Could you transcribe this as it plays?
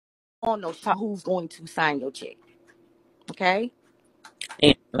no shot who's going to sign your check. Okay?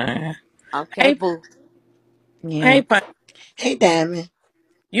 Yeah. Okay, Hey, boo. hey, Yeah. Pun. Hey, Diamond.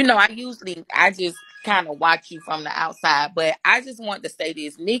 I just kind of watch you from the outside, but I just want to say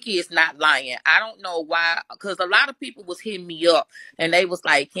this: Nikki is not lying. I don't know why, because a lot of people was hitting me up and they was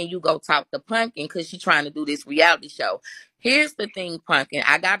like, "Can you go talk to Pumpkin?" Because she's trying to do this reality show. Here's the thing, Pumpkin.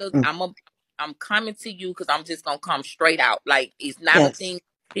 Mm, I'm coming to you because I'm just gonna come straight out. Like it's not a yes. thing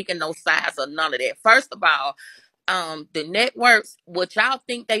picking no sides or none of that. First of all, the networks, what y'all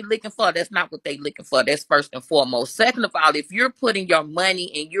think they looking for, that's not what they looking for. That's first and foremost. Second of all, if you're putting your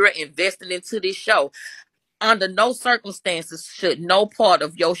money and you're investing into this show, under no circumstances should no part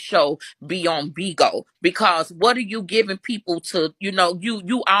of your show be on Bigo, because what are you giving people to,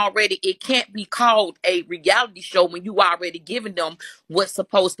 you already, it can't be called a reality show when you already giving them what's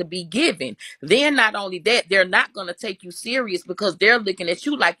supposed to be given. Then not only that, they're not going to take you serious because they're looking at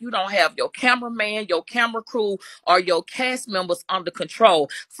you like you don't have your cameraman, your camera crew, or your cast members under control.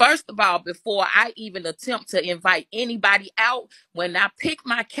 First of all, before I even attempt to invite anybody out, when I pick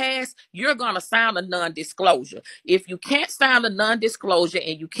my cast, you're going to sign a non-disclosure. If you can't sign a non-disclosure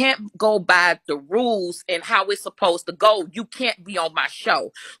and you can't go by the rules and how it's supposed to go, you can't be on my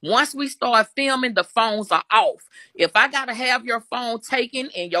show. Once we start filming, the phones are off. If I got to have your phone taken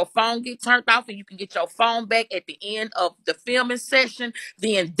and your phone get turned off and you can get your phone back at the end of the filming session,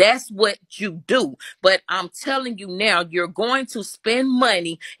 then that's what you do. But I'm telling you now, you're going to spend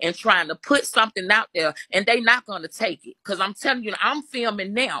money and trying to put something out there, and they not going to take it. Because I'm telling you, I'm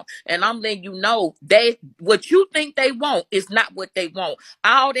filming now, and I'm letting you know they what you think they want is not what they want.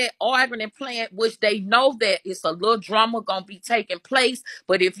 All that arguing and playing, which they know that it's a little drama going to be taking place,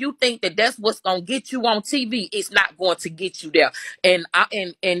 but if you think that that's what's going to get you on TV, it's not going to get you there. And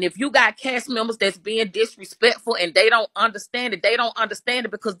if you got cast members that's being disrespectful and they don't understand it, they don't understand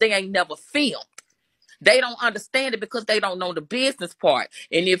it because they ain't never filmed. They don't understand it because they don't know the business part.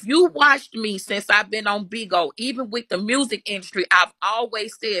 And if you watched me since I've been on Bigo, even with the music industry, I've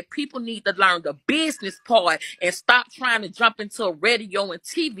always said people need to learn the business part and stop trying to jump into radio and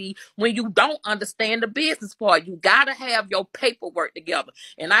TV when you don't understand the business part. You got to have your paperwork together.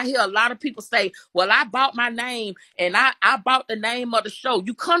 And I hear a lot of people say, well, I bought my name and I bought the name of the show.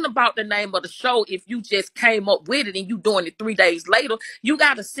 You couldn't have bought the name of the show if you just came up with it and you doing it 3 days later. You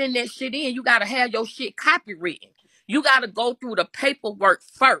got to send that shit in. You got to have your shit copywritten. You got to go through the paperwork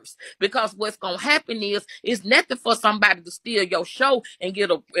first, because what's going to happen is it's nothing for somebody to steal your show and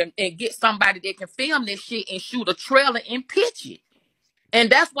and get somebody that can film this shit and shoot a trailer and pitch it. And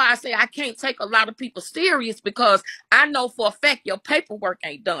that's why I say I can't take a lot of people serious, because I know for a fact your paperwork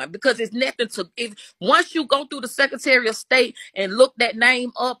ain't done. Because it's nothing to, if once you go through the Secretary of State and look that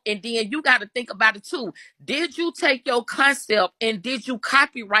name up, and then you got to think about it too. Did you take your concept and did you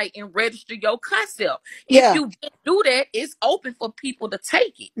copyright and register your concept? If Yeah. you didn't do that, it's open for people to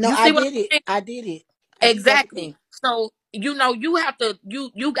take it. No, You I see what did I'm it. saying? I did it. I did Exactly. everything. So, you have to,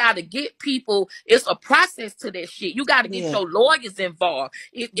 you got to get people. It's a process to that shit. You got to get Yeah. your lawyers involved.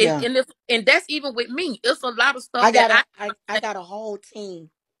 Yeah. And that's even with me. It's a lot of stuff I that got I. I got a whole team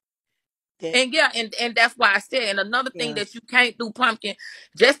that, And yeah, and that's why I said. And another thing yeah. that you can't do, Pumpkin,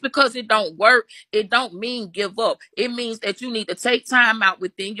 just because it don't work, it don't mean give up. It means that you need to take time out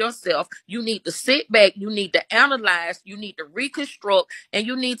within yourself. You need to sit back. You need to analyze. You need to reconstruct, and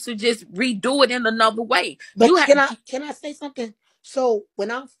you need to just redo it in another way. But You have. can I say something? So when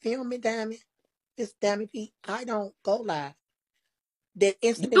I'm filming Diamond, this Diamond Pete, I don't go live. The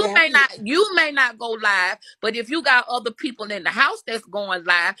incident that happened. You may not go live, but if you got other people in the house that's going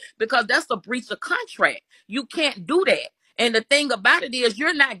live, because that's a breach of contract. You can't do that. And the thing about it is,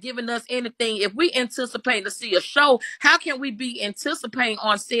 you're not giving us anything. If we anticipate to see a show, how can we be anticipating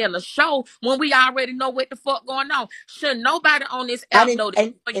on seeing a show when we already know what the fuck going on? Should nobody on this I app didn't, know that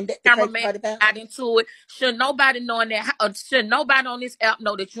you and and the your crazy cameraman part about. got into it? Should nobody knowing that? Should nobody on this app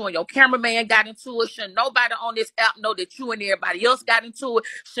know that you and your cameraman got into it? Should nobody on this app know that you and everybody else got into it?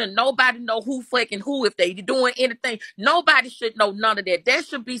 Should nobody know who fucking who if they doing anything? Nobody should know none of that. That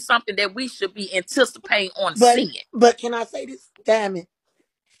should be something that we should be anticipating on But seeing. can I say this, Diamond?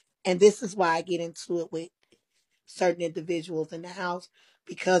 And this is why I get into it with certain individuals in the house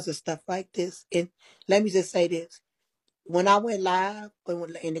because of stuff like this. And let me just say this: when I went live,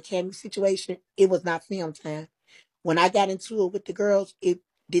 in the Cammy situation, it was not film time. When I got into it with the girls, it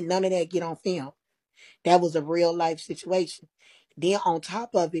did none of that get on film. That was a real life situation. Then on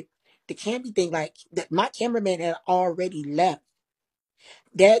top of it, the Cammy thing, like that, my cameraman had already left.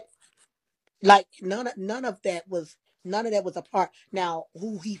 That like none of that was a part. Now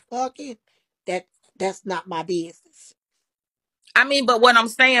who he fucking, that that's not my business. I mean, but what I'm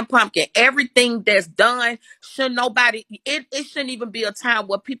saying, Pumpkin, everything that's done, should nobody, it shouldn't even be a time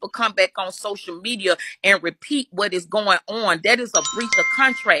where people come back on social media and repeat what is going on. That is a breach of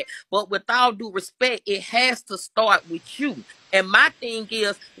contract. But with all due respect, it has to start with you. And my thing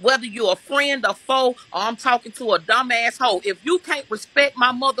is, whether you're a friend, a foe, or I'm talking to a dumbass hoe, if you can't respect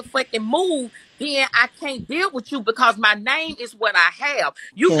my motherfucking move, then I can't deal with you because my name is what I have.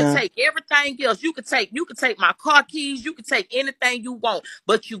 You could Yeah. take everything else. You could take my car keys. You could take anything you want,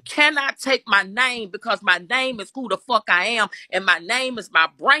 but you cannot take my name because my name is who the fuck I am, and my name is my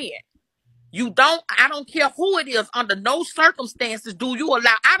brand. I don't care who it is, under no circumstances do you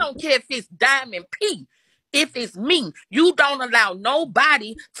allow, I don't care if it's Diamond P. If it's me, you don't allow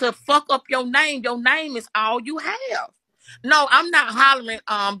nobody to fuck up your name. Your name is all you have. No, I'm not hollering,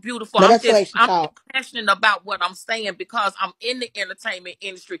 beautiful. No, that's the way she I'm just talk. passionate about what I'm saying because I'm in the entertainment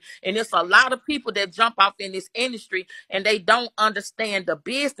industry, and it's a lot of people that jump off in this industry and they don't understand the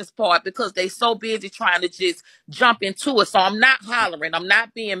business part because they so busy trying to just jump into it. So I'm not hollering. I'm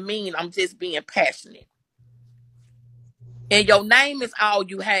not being mean. I'm just being passionate. And your name is all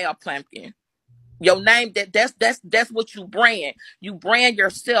you have, Pumpkin. Your name, that's what you brand. You brand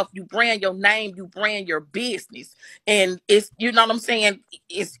yourself, you brand your name, you brand your business. And it's, you know what I'm saying?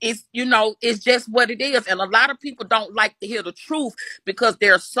 It's just what it is. And a lot of people don't like to hear the truth because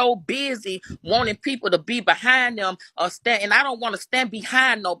they're so busy wanting people to be behind them or stand. And I don't want to stand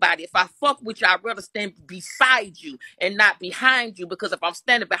behind nobody. If I fuck with you, I'd rather stand beside you and not behind you, because if I'm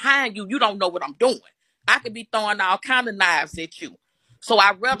standing behind you, you don't know what I'm doing. I could be throwing all kind of knives at you. So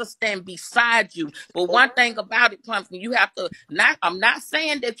I'd rather stand beside you. But one thing about it, Pumpkin, you have to not, I'm not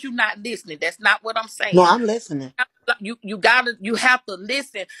saying that you're not listening. That's not what I'm No, saying. I'm listening. You have to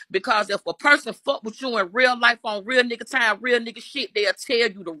listen, because if a person fuck with you in real life on real nigga time, real nigga shit, they'll tell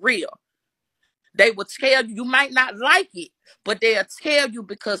you the real. They will tell you, you might not like it, but they'll tell you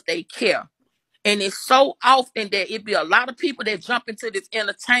because they care. And it's so often that it be a lot of people that jump into this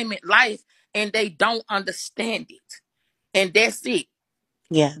entertainment life and they don't understand it. And that's it.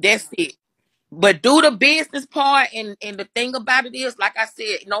 Yeah. That's it. But do the business part, and the thing about it is, like I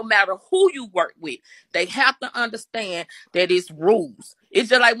said, no matter who you work with, they have to understand that it's rules. It's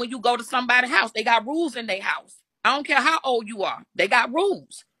just like when you go to somebody's house, they got rules in their house. I don't care how old you are, they got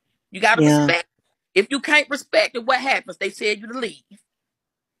rules. You got to Yeah. respect. If you can't respect it, what happens? They tell you to leave,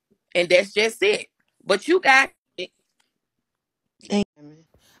 and that's just it. But you got it. Amen.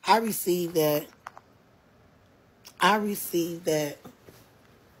 I received that. I received that.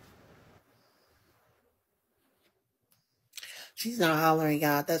 She's not hollering,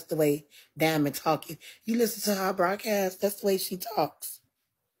 y'all. That's the way Diamond talking. You listen to her broadcast, that's the way she talks.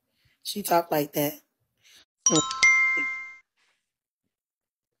 She talk like that.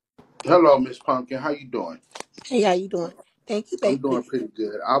 Hello, Miss Pumpkin. How you doing? Hey, how you doing? Thank you, I'm doing baby. pretty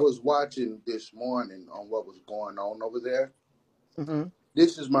good. I was watching this morning on what was going on over there. Mm-hmm.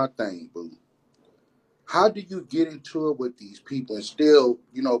 This is my thing, boo. How do you get into it with these people and still,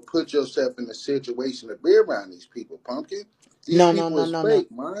 put yourself in a situation to be around these people, Pumpkin? These No, no, people no, is no, no.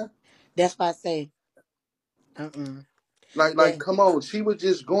 fake, man. That's why I say, uh-uh. Like, That, come on. She was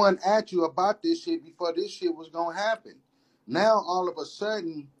just going at you about this shit before this shit was gonna happen. Now, all of a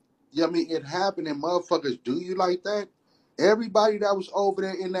sudden, it happened and motherfuckers do you like that? Everybody that was over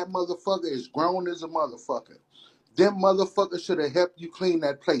there in that motherfucker is grown as a motherfucker. Them motherfuckers should have helped you clean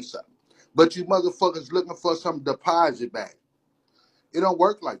that place up. But you motherfuckers looking for some deposit back. It don't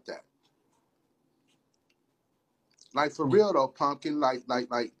work like that. Like, for yeah, real though, Pumpkin, like,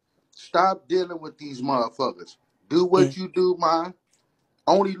 stop dealing with these motherfuckers. Do yeah, what you do, man.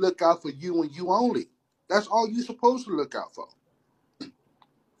 Only look out for you and you only. That's all you supposed to look out for.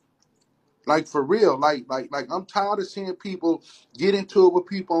 Like, for real. Like I'm tired of seeing people get into it with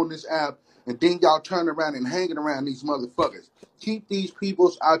people on this app and then y'all turn around and hanging around these motherfuckers. Keep these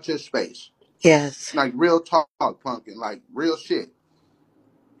peoples out your space. yes, Like, real talk, Pumpkin. Like, real shit.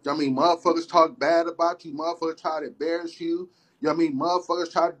 Motherfuckers talk bad about you. Motherfuckers try to embarrass you.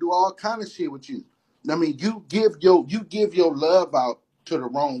 Motherfuckers try to do all kind of shit with you. You give your love out to the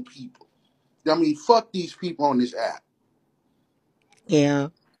wrong people. Fuck these people on this app. yeah.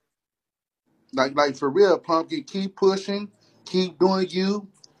 Like for real, Pumpkin, keep pushing, keep doing you,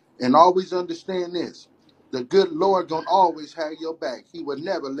 and always understand this. The good Lord gonna always have your back. He will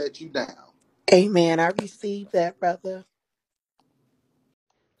never let you down. Amen. I received that, brother.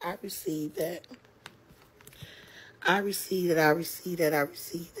 I received that. I received it. I received that. I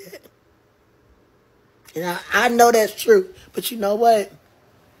received that. And I know that's true. But you know what?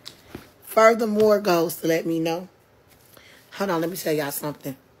 Furthermore goes to let me know. Hold on, let me tell y'all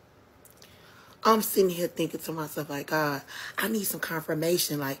something. I'm sitting here thinking to myself, like, God, I need some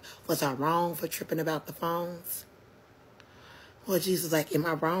confirmation. Like, was I wrong for tripping about the phones? Well, Jesus, like, am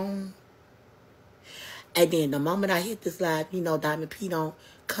I wrong? And then the moment I hit this live, you know, Diamond P don't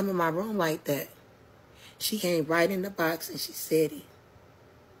come in my room like that. She came right in the box and she said it.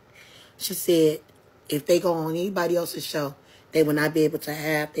 She said, if they go on anybody else's show, they will not be able to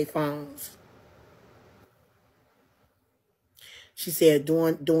have their phones. She said,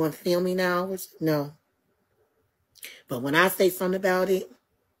 during filming hours, no. But when I say something about it,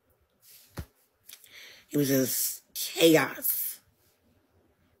 it was just chaos.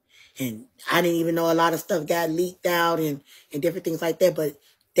 And I didn't even know a lot of stuff got leaked out and different things like that. But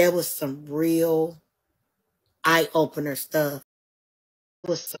there was some real eye-opener stuff.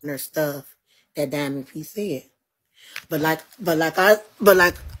 That Diamond P said. But like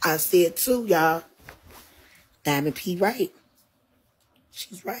I said too, y'all, Diamond P right.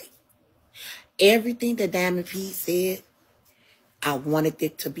 She's right. Everything that Diamond P said, I wanted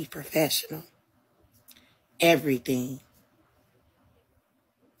it to be professional. Everything.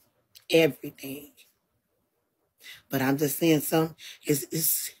 Everything. But I'm just saying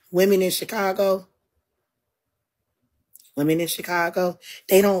it's women in Chicago. Women in Chicago,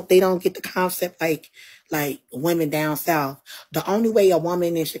 they don't get the concept like women down south. The only way a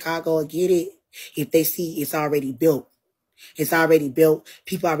woman in Chicago will get it if they see it's already built. It's already built.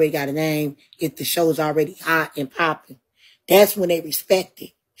 People already got a name. If the show's already hot and popping, that's when they respect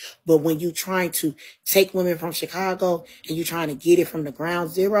it. But when you trying to take women from Chicago and you trying to get it from the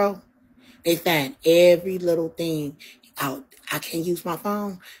ground zero, they find every little thing out. I can't use my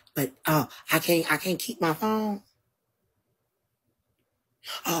phone, but I can't keep my phone.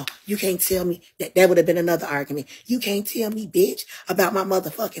 Oh, you can't tell me that would have been another argument. You can't tell me, bitch, about my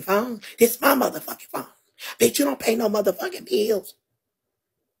motherfucking phone. This is my motherfucking phone. Bitch, you don't pay no motherfucking bills.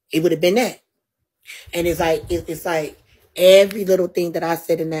 It would have been that. And it's like every little thing that I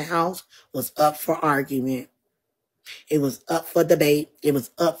said in that house was up for argument. It was up for debate. It was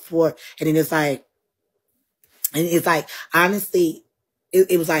up for, and then it's like, honestly,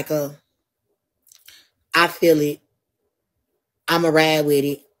 it was like I feel it. I'm a ride with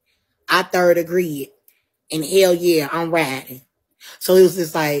it. I third agree. And hell yeah, I'm riding. So it was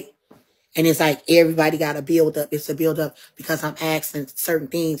just like, and it's like everybody got to build up. It's a build up because I'm asking certain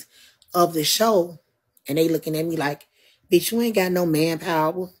things of the show. And they looking at me like, bitch, you ain't got no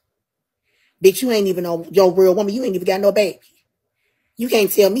manpower. Bitch, you ain't even know your real woman. You ain't even got no baby. You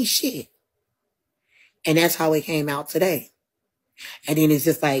can't tell me shit. And that's how it came out today. And then it's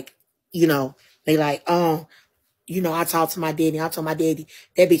just like, you know, they like, you know, I talked to my daddy. I told my daddy,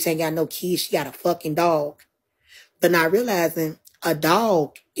 that bitch ain't got no kids. She got a fucking dog. But not realizing a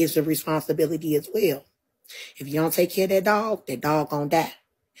dog is a responsibility as well. If you don't take care of that dog gonna die.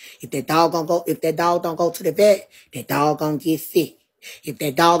 If that dog don't go to the vet, that dog gonna get sick. If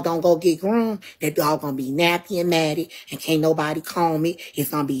that dog don't go get groomed, that dog gonna be nappy and matted and can't nobody comb it. It's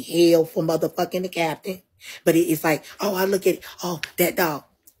gonna be hell for motherfucking the captain. But it's like, oh, I look at it, oh, that dog.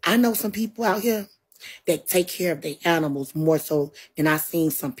 I know some people out here that take care of their animals more so than I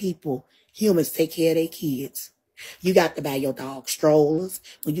seen some people, humans, take care of their kids. You got to buy your dog strollers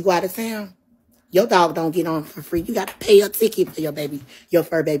when you go out of town. Your dog don't get on for free. You got to pay a ticket for your baby, your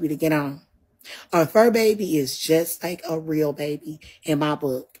fur baby to get on. A fur baby is just like a real baby in my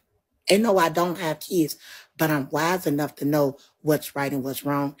book. And no, I don't have kids, but I'm wise enough to know what's right and what's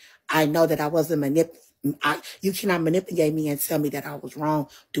wrong. I know that I wasn't you cannot manipulate me and tell me that I was wrong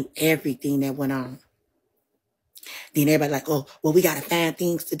through everything that went on. Then everybody like, oh, well, we got to find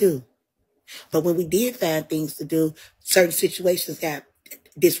things to do. But when we did find things to do, certain situations got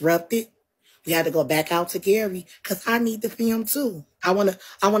disrupted. We had to go back out to Gary because I need to film too. I wanna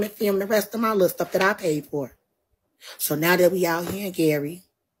film the rest of my little stuff that I paid for. So now that we out here in Gary,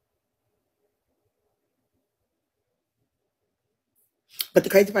 but the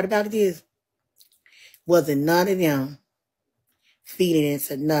crazy part about it is, wasn't none of them feeding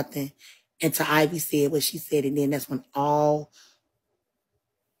into nothing until Ivy said what she said, and then that's when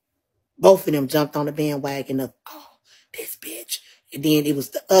both of them jumped on the bandwagon of, oh, this bitch. And then it was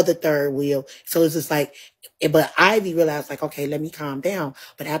the other third wheel. So it's just like, but Ivy realized like, okay, let me calm down.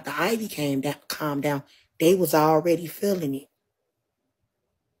 But after Ivy calmed down, they was already feeling it.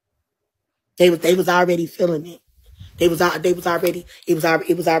 They was already feeling it. They was already planning.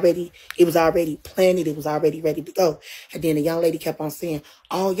 It was already ready to go. And then the young lady kept on saying,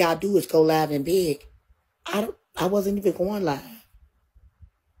 all y'all do is go live and beg. I wasn't even going live.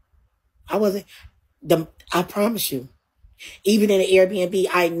 I promise you. Even in the Airbnb,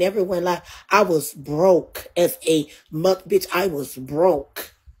 I never went live. I was broke as a muck bitch. I was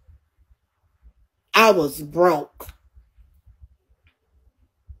broke. I was broke.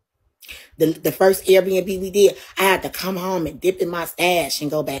 The first Airbnb we did, I had to come home and dip in my stash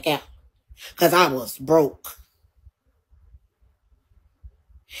and go back out because I was broke.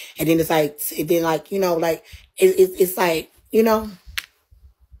 And then it's like, it's like,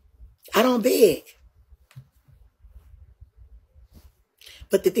 I don't beg.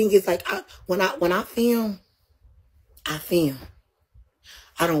 But the thing is, like, when I film, I film.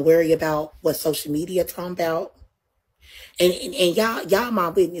 I don't worry about what social media talking about. And y'all my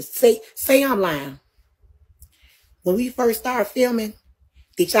witness. Say I'm lying. When we first started filming,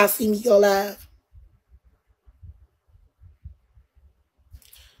 did y'all see me go live?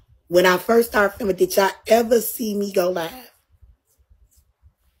 When I first started filming, did y'all ever see me go live?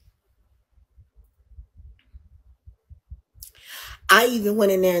 I even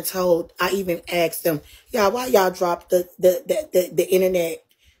went in there and I even asked them, y'all, why y'all drop the internet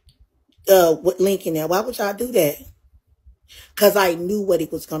link in there? Why would y'all do that? Because I knew what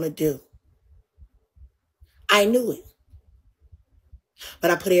it was going to do. I knew it.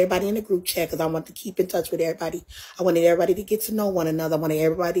 But I put everybody in the group chat because I wanted to keep in touch with everybody. I wanted everybody to get to know one another. I wanted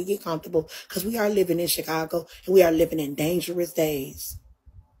everybody to get comfortable because we are living in Chicago and we are living in dangerous days.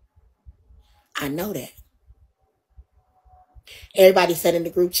 I know that. Everybody said in the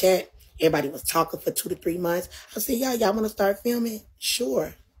group chat, everybody was talking for 2 to 3 months. I said, y'all want to start filming?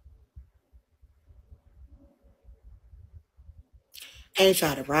 Sure. I ain't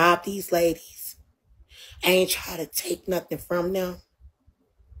trying to rob these ladies. I ain't trying to take nothing from them.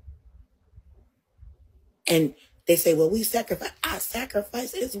 And they say, well, we sacrifice. I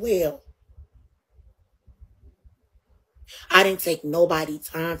sacrifice as well. I didn't take nobody's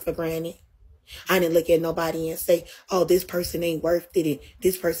time for granted. I didn't look at nobody and say, oh, this person ain't worth it. And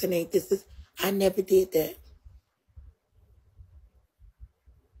this person ain't this. I never did that.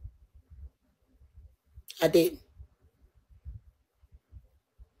 I didn't.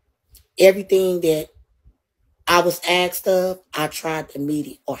 Everything that I was asked of, I tried to meet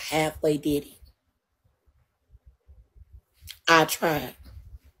it or halfway did it. I tried.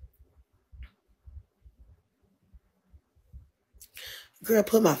 Girl,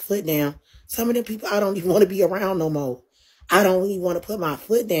 put my foot down. Some of them people I don't even want to be around no more. I don't even want to put my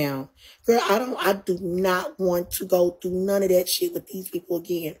foot down. Girl, I do not want to go through none of that shit with these people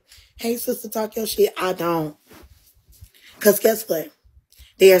again. Hey, sister, talk your shit. I don't. Because guess what?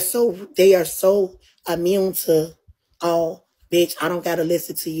 They are so immune to, oh, bitch, I don't got to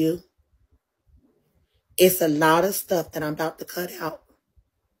listen to you. It's a lot of stuff that I'm about to cut out.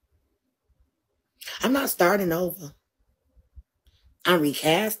 I'm not starting over. I'm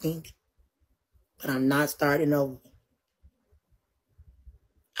recasting, but I'm not starting over.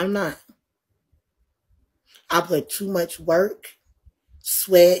 I'm not. I put too much work,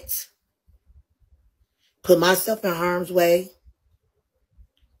 sweat, put myself in harm's way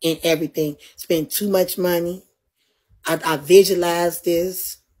in everything. Spend too much money. I visualized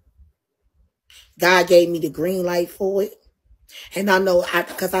this. God gave me the green light for it. And I know,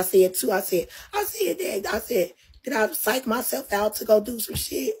 because I said too, I said, did I psych myself out to go do some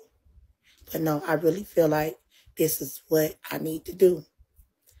shit? But no, I really feel like this is what I need to do.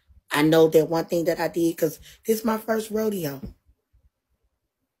 I know that one thing that I did, because this is my first rodeo.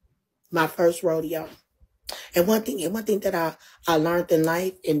 My first rodeo. And one thing that I learned in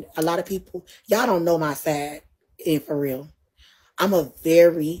life, and a lot of people, y'all don't know my side, and for real. I'm a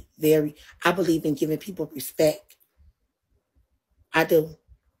very, very, I believe in giving people respect. I do.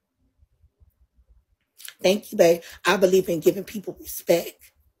 Thank you, babe. I believe in giving people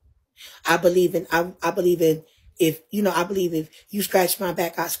respect. I believe in if you scratch my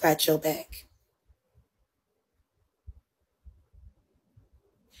back, I scratch your back.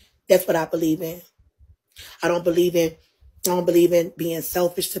 That's what I believe in. I don't believe in being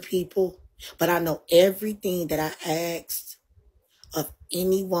selfish to people, but I know everything that I asked of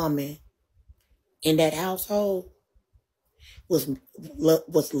any woman in that household was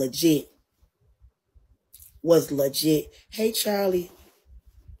legit. Was legit. Hey, Charlie.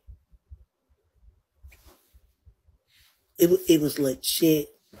 It was legit.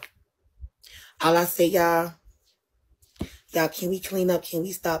 All I say, y'all, can we clean up? Can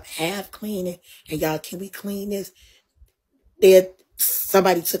we stop half cleaning? And y'all, can we clean this?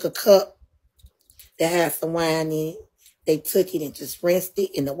 Somebody took a cup that had some wine in it. They took it and just rinsed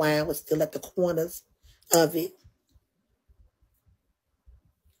it, and the wine was still at the corners of it.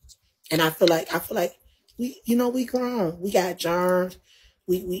 And I feel like we grown. We got germs.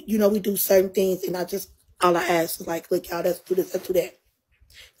 We do certain things, and all I ask is like, look, y'all, let's do this, let's do that.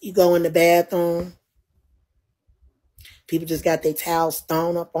 You go in the bathroom. People just got their towels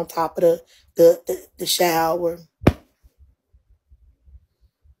thrown up on top of the shower.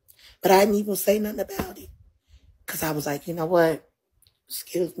 But I didn't even say nothing about it. Because I was like, you know what?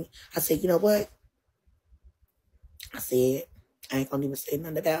 Excuse me. I said, you know what? I said, I ain't gonna even say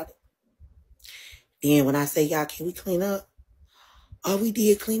nothing about it. Then when I say, y'all, can we clean up? Oh, we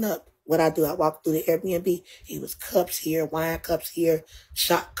did clean up. What I do, I walked through the Airbnb. It was cups here, wine cups here,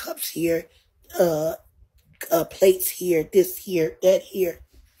 shot cups here, uh, plates here, this here, that here.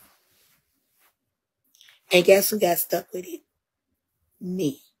 And guess who got stuck with it?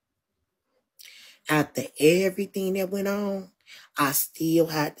 Me. After everything that went on, I still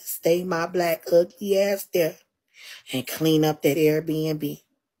had to stay my black ugly ass there and clean up that Airbnb.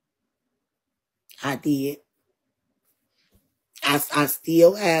 I did. I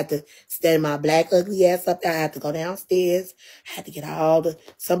still had to stand my black ugly ass up there. I had to go downstairs. I had to get all the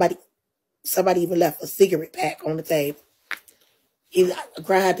somebody even left a cigarette pack on the table. I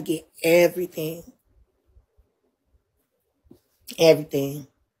had to get everything. Everything.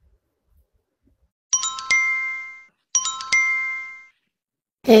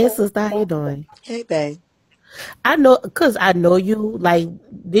 Hey, sister, how you doing? Hey babe. I know, cause I know you. Like,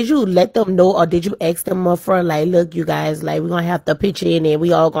 did you let them know, or did you ask them up front? Like, look, you guys, like, we're gonna have to pitch in, and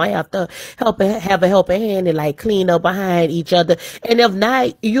we all gonna have to have a helping hand, and like clean up behind each other. And if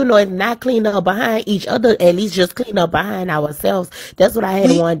not, if not clean up behind each other, at least just clean up behind ourselves. That's what I had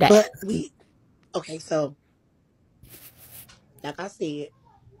We wanted to but ask. we okay, so like I said,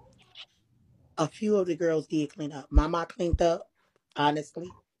 a few of the girls did clean up. Mama cleaned up, honestly.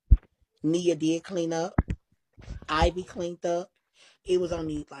 Nia did clean up. Ivy cleaned up. It was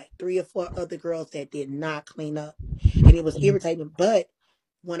only like three or four other girls that did not clean up. And it was irritating. But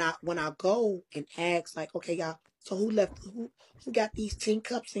when I go and ask, like, okay, y'all, so who got these tin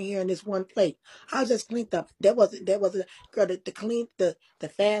cups in here in this one plate? I just cleaned up. That wasn't girl, the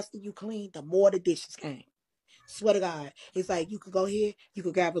faster you clean, the more the dishes came. Swear to God. It's like you could go here, you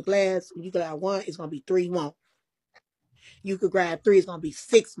could grab a glass, you could grab one, it's gonna be three more. You could grab three, it's gonna be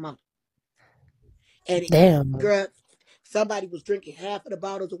six more. And it, Damn. girl, somebody was drinking half of the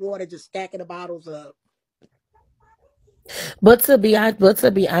bottles of water, just stacking the bottles up. But to be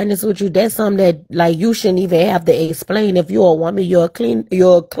honest with you, that's something that like you shouldn't even have to explain. If you're a woman, you're a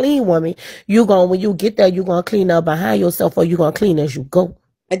clean woman. You going when you get there, you gonna clean up behind yourself, or you gonna clean as you go.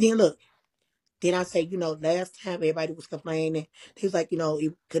 And then look, then I say, last time everybody was complaining, he was like,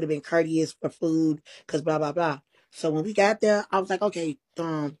 it could have been courteous for food, cause blah blah blah. So when we got there, I was like, okay,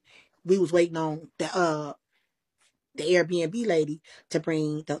 we was waiting on the Airbnb lady to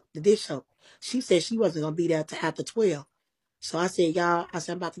bring the dish up. She said she wasn't gonna be there till after 12. So I said, y'all,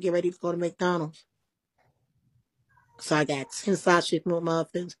 I'm about to get ready to go to McDonald's. So I got 10 sausage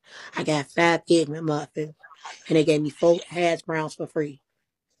McMuffins. I got 5 egg McMuffins. And they gave me 4 hash browns for free.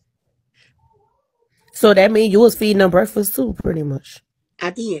 So that means you was feeding them breakfast too, pretty much. I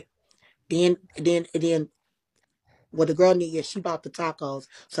did. Then what the girl needed, she bought the tacos.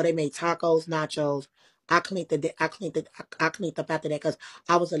 So they made tacos, nachos. I cleaned up after that because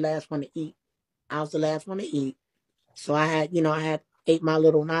I was the last one to eat. I was the last one to eat. So I had ate my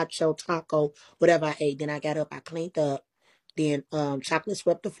little nacho taco, whatever I ate. Then I got up, I cleaned up. Then chocolate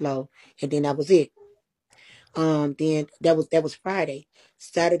swept the floor, and then that was it. Then that was Friday.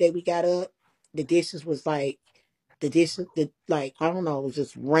 Saturday we got up. The dishes was like like I don't know, it was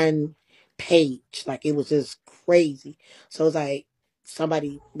just run page. Like it was just crazy. So it was like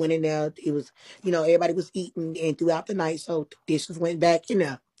somebody went in there. It was everybody was eating and throughout the night, so dishes went back in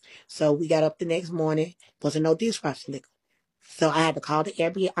there. So we got up the next morning. Wasn't no dishwasher liquid. So I had to call the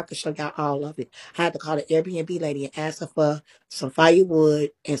Airbnb. I could show y'all all of it. I had to call the Airbnb lady and ask her for some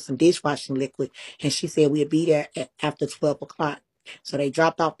firewood and some dishwashing liquid. And she said we'd be there after 12 o'clock. So they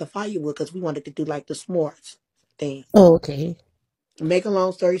dropped off the firewood because we wanted to do like the s'mores thing. Oh, okay. Make a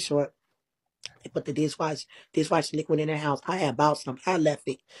long story short, they put the dishwashing liquid in their house. I had bought some. I left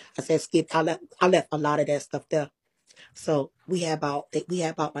it. I said, Skip, I left a lot of that stuff there. So we had about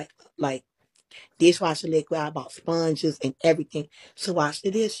like dishwashing liquid. I bought sponges and everything to wash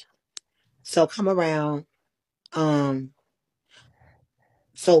the dish. So come around. Um.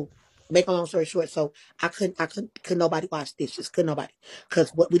 So make a long story short. So could nobody wash dishes? Could nobody?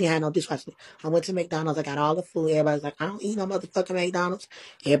 Cause we didn't have no dishwasher. I went to McDonald's. I got all the food. Everybody's like, I don't eat no motherfucking McDonald's.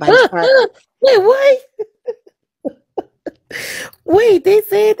 Everybody started. Wait, what? Wait, they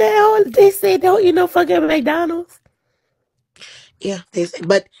said that. They said don't eat no fucking McDonald's. Yeah,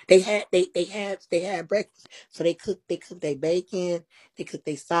 but they had breakfast. So they cooked their bacon, they cooked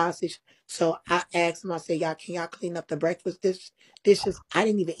their sausage. So I asked them. I said, y'all, can y'all clean up the breakfast dishes? I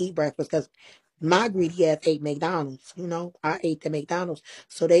didn't even eat breakfast because My greedy ass ate McDonald's. I ate the McDonald's.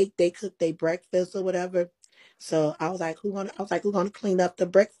 So they cooked their breakfast or whatever. So who gonna clean up the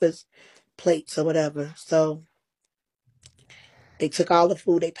breakfast plates or whatever? So they took all the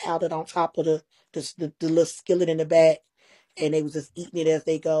food, they piled it on top of the little skillet in the back, and they was just eating it as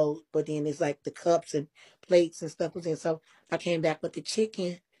they go. But then it's like the cups and plates and stuff was in. So I came back with the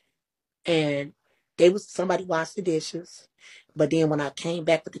chicken, and somebody washed the dishes. But then when I came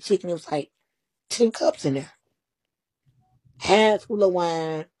back with the chicken, it was like 10 cups in there, half full of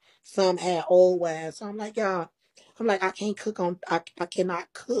wine. Some had old wine. So I'm like, y'all, I can't cook I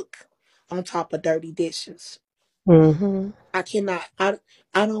cannot cook on top of dirty dishes. Mm-hmm. I cannot. I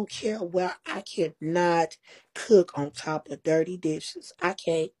don't care where. I cannot cook on top of dirty dishes. I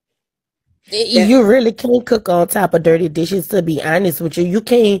can't. That You really can't cook on top of dirty dishes. To be honest with you, you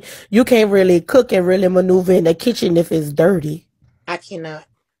can't really cook and really maneuver in the kitchen if it's dirty. I cannot.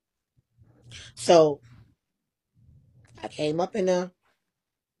 So I came up in there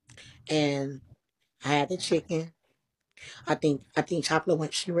and I had the chicken. I think Chocolate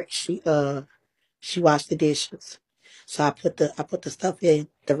went. She washed the dishes. So I put the stuff in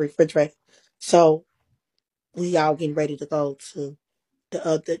the refrigerator. So we all getting ready to go to to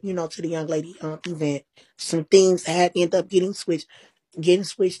the young lady event. Some things had ended up getting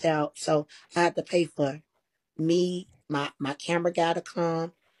switched out. So I had to pay for me, my camera guy to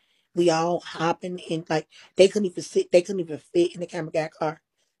come. We all hopping in, like they couldn't even fit in the camera guy car.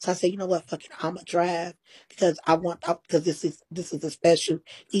 So I said, you know what, fuck it, I'ma drive because because this is a special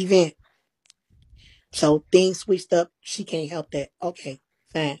event. So things switched up. She can't help that. Okay,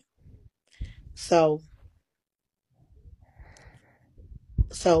 fine. So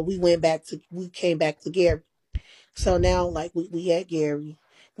we came back to Gary. So now like we at Gary,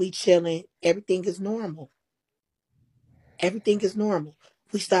 we chilling, everything is normal. Everything is normal.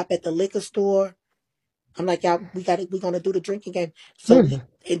 We stop at the liquor store. I'm like, y'all, we're gonna do the drinking game. So Hmm.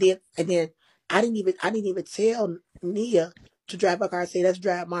 and then I didn't even tell Nia to drive her car. I said, let's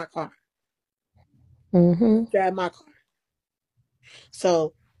drive my car. Mm-hmm. Drive my car.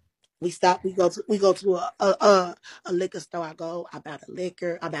 So we go to a liquor store. I buy the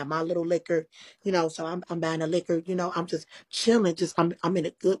liquor, I buy my little liquor, so I'm buying the liquor, I'm just chilling, I'm in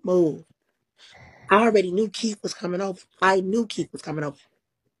a good mood. I already knew Keith was coming over. I knew Keith was coming over.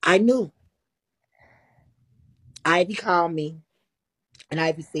 I knew. Ivy called me and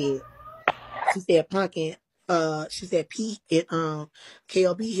Ivy said, she said, Pumpkin, she said, Pete and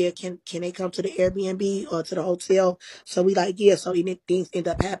KLB here, can they come to the Airbnb or to the hotel? So we like, yeah. So things end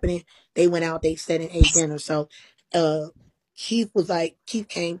up happening. They went out, they sat and ate dinner. So uh Keith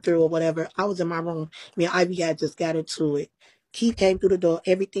came through or whatever. I was in my room. Me and Ivy had just got into it. Keith came through the door,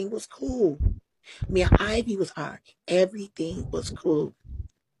 everything was cool. Me and Ivy was hard. Everything was cool.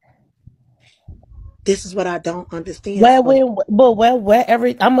 This is what I don't understand. So Where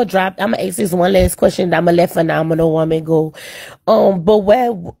every I'm gonna ask this one last question. I'm gonna let phenomenal woman go. But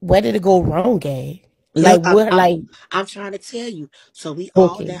where did it go wrong, at? look, Like what? Like I'm trying to tell you. So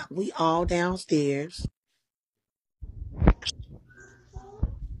okay. we all downstairs,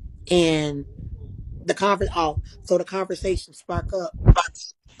 and the conversation sparked up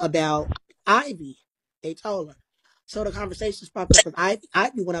about Ivy. They told her. So the conversation sparked up because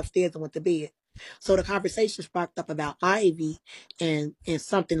Ivy went upstairs and went to bed. So the conversation sparked up about Ivy and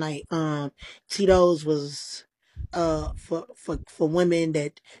something like Tito's was for women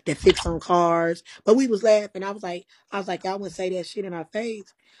that fix on cars. But we was laughing. I was like, y'all wouldn't say that shit in our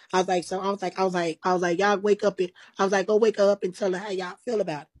face. I was like, y'all wake up and I was like, go wake her up and tell her how y'all feel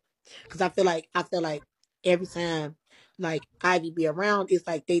about it. Because I feel like every time like Ivy be around, it's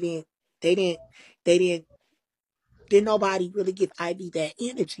like they didn't they didn't nobody really give Ivy that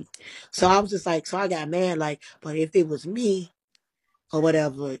energy. So I was just like, so I got mad, like, but if it was me or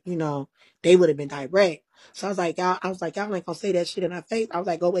whatever, they would have been direct. So y'all ain't gonna say that shit in her face. I was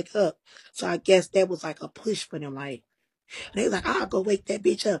like, go wake up. So I guess that was like a push for them, like, and they was like, I'll go wake that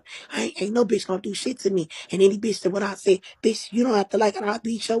bitch up. Ain't no bitch gonna do shit to me. And any bitch that what I say, bitch, you don't have to like it. I'll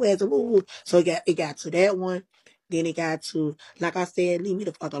beat your ass a woo. So it got to that one. Then it got to, like I said, leave me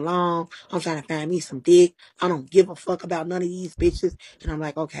the fuck alone. I'm trying to find me some dick. I don't give a fuck about none of these bitches. And I'm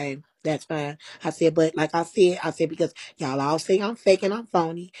like, okay, that's fine. I said, but like I said, because y'all all say I'm fake and I'm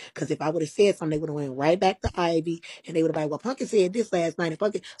phony. Because if I would have said something, they would have went right back to Ivy. And they would have been like, well, Pumpkin said this last night. And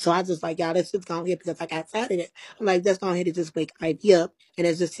Pumpkin. So I just like, y'all, let's just go here because I got tired of it. I'm like, let's go ahead and just wake Ivy up and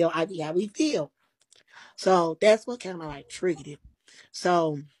let's just tell Ivy how we feel. So that's what kind of like triggered it.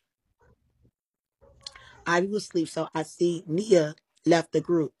 So Ivy was asleep. So I see Nia left the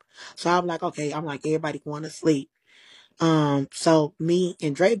group. So I'm like, okay, I'm like, everybody going to sleep. So me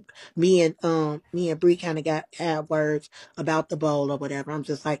and Bree kind of got had words about the bowl or whatever. I'm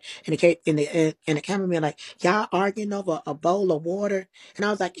just like, and the cameraman like, y'all arguing over a bowl of water, and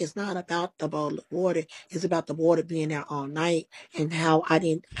I was like, it's not about the bowl of water. It's about the water being there all night and how I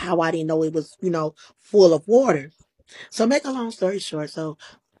didn't know it was full of water. So make a long story short, so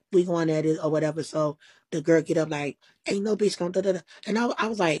we going at it or whatever. So the girl get up like, ain't no bitch gonna da da da. And I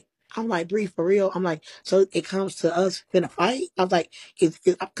was like, I'm like, Bree, for real. I'm like, so it comes to us in a fight. I was like,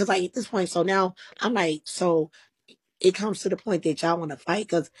 because like at this point, so now I'm like, so it comes to the point that y'all want to fight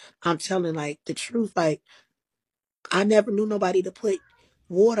because I'm telling like the truth. Like I never knew nobody to put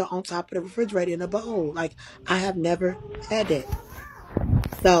water on top of the refrigerator in a bowl. Like I have never had that.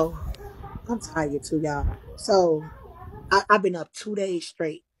 So I'm tired too, y'all. So I've been up 2 days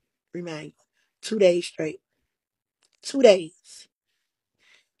straight. Remind you, 2 days straight. 2 days.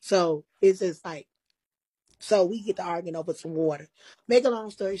 So it's just like, so we get to arguing over some water. Make a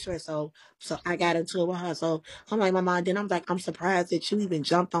long story short, so I got into it with her. So I'm like, my mom, then I'm like, I'm surprised that you even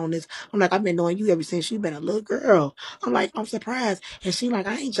jumped on this. I'm like, I've been knowing you ever since you've been a little girl. I'm like, I'm surprised. And she like,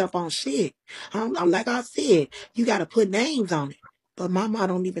 I ain't jump on shit. I'm like I said, you gotta put names on it. But mama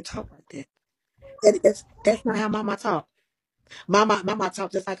don't even talk like that. That's not how mama talk. Mama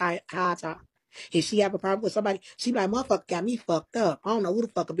talk just like how I talk. If she have a problem with somebody, she be like, motherfucker got me fucked up. I don't know who the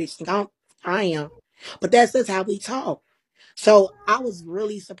fuck a bitch think I am. But that's just how we talk. So I was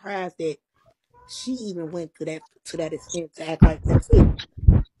really surprised that she even went to that extent to act like that too.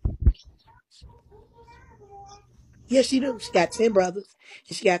 Yes, she do. She got 10 brothers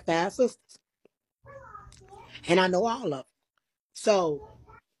and she got 5 sisters. And I know all of them. So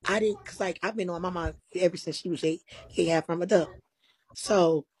I didn't, cause like I've been on my mom ever since she was eight half from a duck.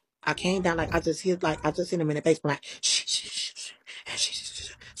 So I came down like I just hit him in the basement like shh, shh, shh, shh, shh, shh,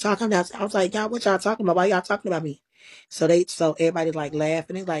 shh. So I come down. I was like, y'all, what y'all talking about? Why y'all talking about me? So everybody like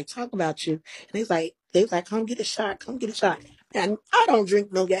laughing. They like talking about you. And they was like, come get a shot. Come get a shot. And I don't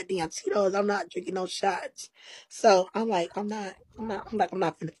drink no goddamn Tito's. I'm not drinking no shots. So I'm like, I'm not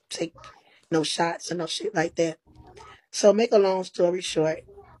gonna take no shots or no shit like that. So make a long story short.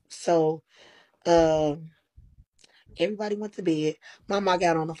 So um everybody went to bed. Mama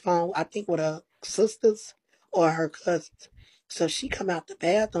got on the phone, I think with her sisters or her cousins. So she come out the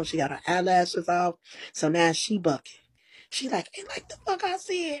bathroom. She got her eyelashes off. So now she bucking. She like, ain't like the fuck I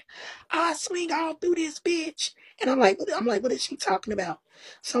said. I swing all through this bitch. And I'm like, what is she talking about?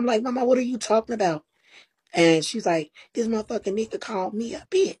 So I'm like, Mama, what are you talking about? And she's like, this motherfucking nigga called me a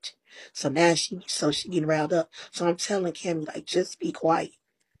bitch. So now she getting riled up. So I'm telling Cammy, like, just be quiet.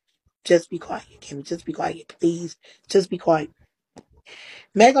 Just be quiet, Cammy. Just be quiet, please. Just be quiet.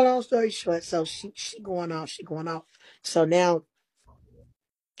 Make a long story short, so she going off. So now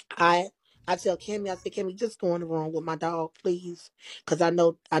I I tell Kimmy, I said, Kimmy, just go in the room with my dog, please. Cause I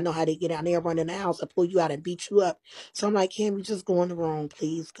know how they get out there running the house and pull you out and beat you up. So I'm like, Kimmy, just go in the room,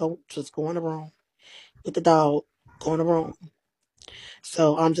 please. Just go in the room with the dog. Go in the room.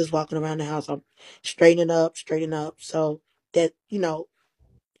 So I'm just walking around the house. I'm straightening up. So that,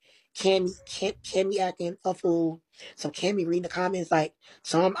 Cammy acting a fool. So Cammy reading the comments like,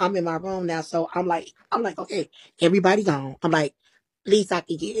 so I'm in my room now. So I'm like, okay, everybody gone. I'm like, at least I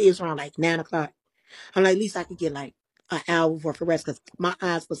could get it's around like 9 o'clock. I'm like, at least I could get like an hour worth of rest because my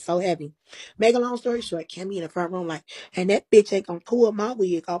eyes was so heavy. Make a long story short, Cammy in the front room like, and that bitch ain't gonna pull my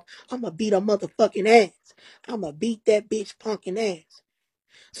wig off. I'm gonna beat her motherfucking ass. I'm gonna beat that bitch punkin' ass.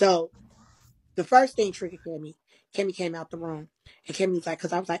 So the first thing triggered Kimmy. Kimmy came out the room, and Kimmy was like,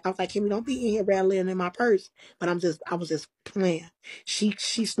 "Cause I was like, Kimmy, don't be in here rattling in my purse." But I was just playing. She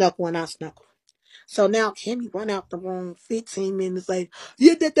snuck when I snuck one. So now Kimmy run out the room 15 minutes later.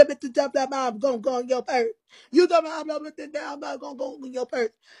 You did that, I'm gonna go in your purse. You did that, I'm not gonna go in your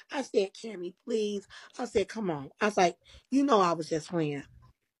purse. I said, Kimmy, please. I said, come on. I was like, I was just playing.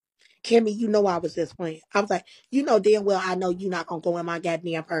 Kimmy, I was just playing. I was like, damn well I know you not gonna go in my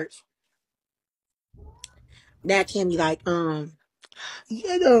goddamn purse. Now Kimmy like,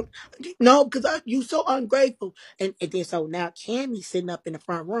 yeah, no, because you so ungrateful. And then so now Cammy sitting up in the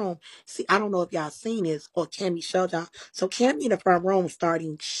front room. See, I don't know if y'all seen this or Cammy showed y'all. So Cammy in the front room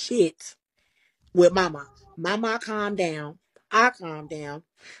starting shit with Mama. Mama calm down. I calm down.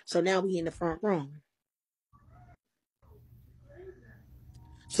 So now we in the front room.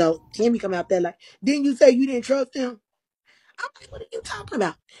 So Cammy come out there like, didn't you say you didn't trust him? I'm like, what are you talking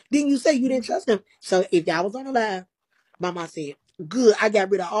about? Didn't you say you didn't trust him? So if y'all was on the live, Mama said, good, I got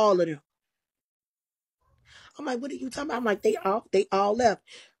rid of all of them. I'm like, what are you talking about? I'm like, they all left.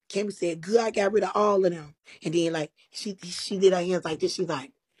 Cammy said, good, I got rid of all of them. And then like she did her hands like this. She's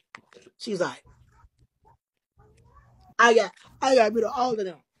like, I got I got rid of all of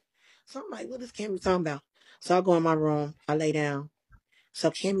them. So I'm like, what is Cammy talking about? So I go in my room, I lay down.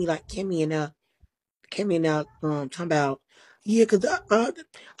 So Kimmy in that talking about, yeah, cause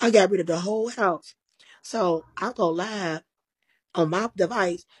I got rid of the whole house. So I go live on my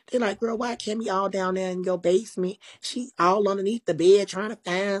device. They're like, girl, why Kimmy all down there in your basement? She all underneath the bed trying to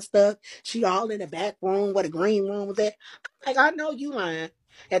find stuff. She all in the back room where the green room was at. I'm like, I know you lying.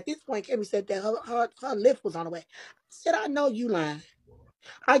 At this point, Kimmy said that her lift was on the way. I said, I know you lying.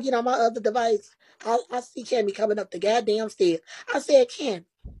 I get on my other device. I see Cammy coming up the goddamn stairs. I said, Cammy,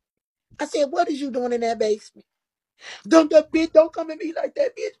 I said, what is you doing in that basement? Don't come at me like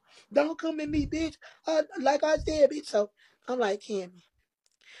that, bitch. Don't come at me, bitch. Like I said, bitch. So I'm like, Cammy.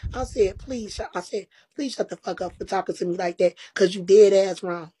 I said, please shut the fuck up for talking to me like that, cause you dead ass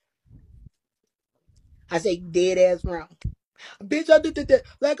wrong. I said, you dead ass wrong. Bitch, I did that.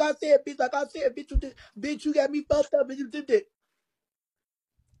 Like I said, bitch, you got me fucked up, and you did that.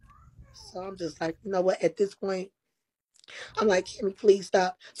 So I'm just like, you know what? At this point, I'm like, Cammy, please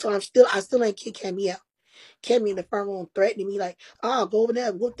stop. So I still ain't kick Cammy out. Cammy in the front room threatening me like, oh, go over there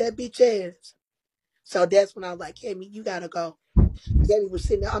and whoop that bitch ass. So that's when I was like, Cammy, you gotta go. Cammy was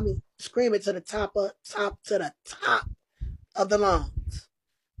sitting there, screaming to the top of the lungs.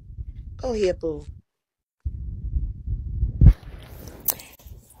 Go ahead, boo.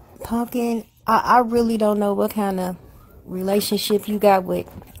 Pumpkin, I really don't know what kind of relationship you got with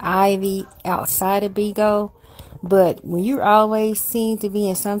Ivy outside of Bigo, but when you always seem to be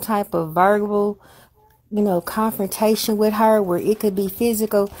in some type of verbal, confrontation with her where it could be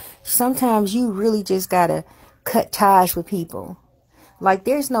physical, sometimes you really just gotta cut ties with people. Like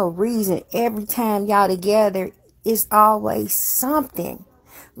there's no reason every time y'all together, it's always something.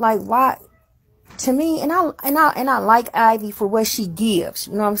 Like why? To me, and I like Ivy for what she gives.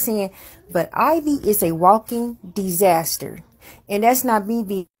 You know what I'm saying? But Ivy is a walking disaster, and that's not me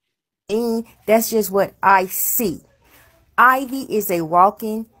being mean. That's just what I see. Ivy is a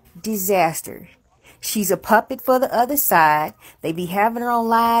walking disaster. She's a puppet for the other side. They be having her on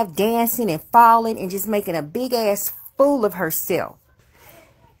live dancing and falling and just making a big ass fool of herself.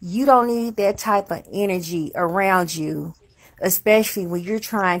 You don't need that type of energy around you, especially when you're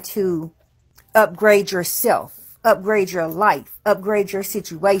trying to upgrade yourself, upgrade your life, upgrade your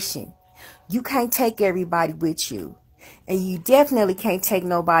situation. You can't take everybody with you. And you definitely can't take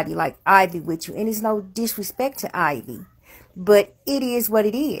nobody like Ivy with you. And it's no disrespect to Ivy, but it is what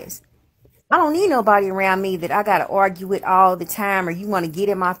it is. I don't need nobody around me that I got to argue with all the time, or you want to get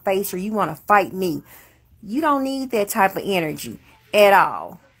in my face, or you want to fight me. You don't need that type of energy at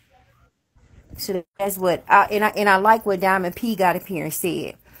all. So that's what I like what Diamond P got up here and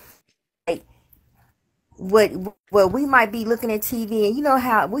said. Like, what we might be looking at TV, and you know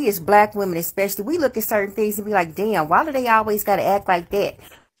how we as black women especially, we look at certain things and be like, damn, why do they always got to act like that?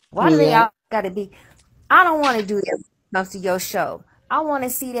 Why do they Yeah. all got to be? I don't want to do that when it comes to your show. I want to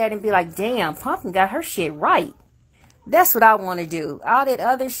see that and be like, damn, Pumpkin got her shit right. That's what I want to do. All that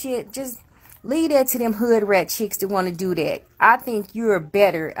other shit, just leave that to them hood rat chicks that want to do that. I think you're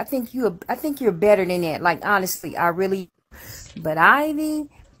better. I think you're better than that. Like honestly, I really. But Ivy,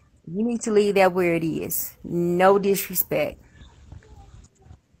 you need to leave that where it is. No disrespect.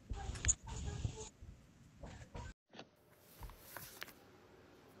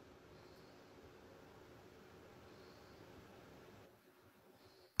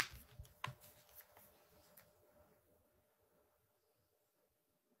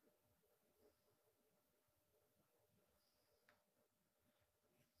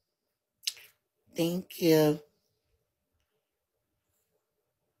 Thank you.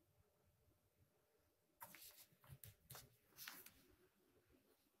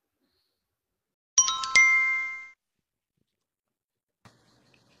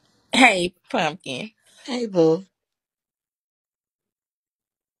 Hey, Pumpkin. Hey, boo.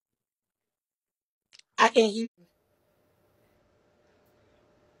 I can hear.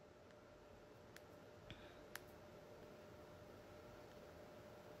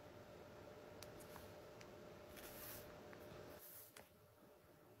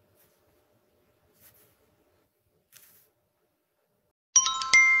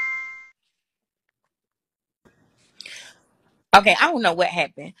 Okay, I don't know what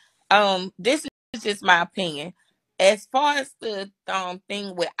happened. This is just my opinion. As far as the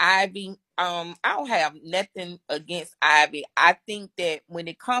thing with Ivy, I don't have nothing against Ivy. I think that when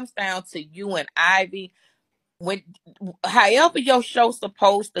it comes down to you and Ivy, when however your show's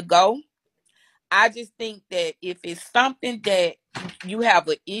supposed to go, I just think that if it's something that you have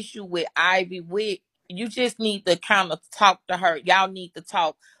an issue with Ivy with, you just need to kind of talk to her. Y'all need to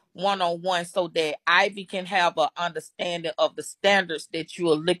talk one-on-one so that Ivy can have an understanding of the standards that you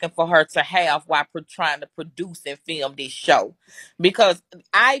are looking for her to have while trying to produce and film this show. Because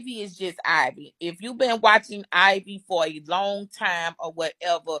Ivy is just Ivy. If you've been watching Ivy for a long time or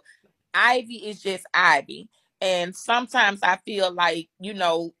whatever, Ivy is just Ivy. And sometimes I feel like,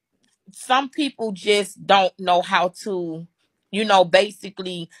 some people just don't know how to,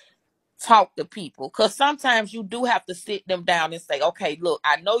 basically talk to people, because sometimes you do have to sit them down and say, okay, look,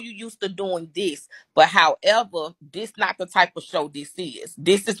 I know you used to doing this, but however, this not the type of show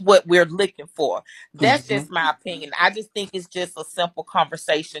this is what we're looking for. That's Hmm. just my opinion. I just think it's just a simple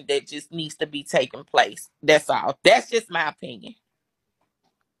conversation that just needs to be taking place. That's all. That's just my opinion.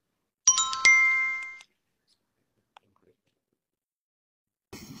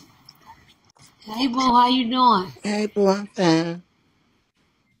 Hey, boo, how you doing? Hey, boy, I'm fine.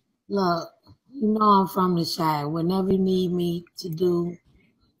 Look, you know I'm from the side. Whenever you need me to do,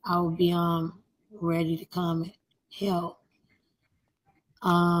 I will be ready to come and help.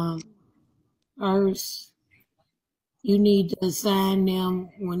 Um, First, you need to assign them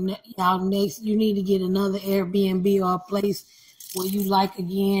when y'all next. You need to get another Airbnb or a place where you like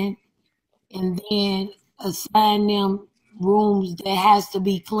again, and then assign them rooms that has to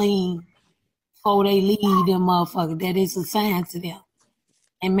be clean before they leave them motherfuckers. That is assigned to them,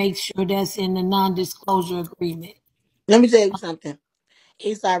 and make sure that's in the non-disclosure agreement. Let me tell you something.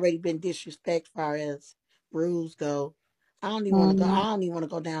 It's already been disrespect as far as rules go. I don't even want to go. I Mm, don't even want to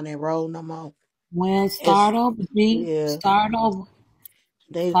go down that road no more. Well, It's start over, G. yeah. Start over.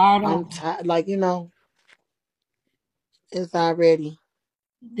 They. Start I'm over. tired. Like it's already.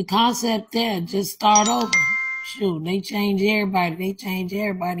 The concept there, just start over. Shoot, they change everybody. They change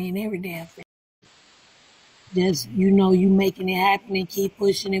everybody in every damn thing. Just, you making it happen and keep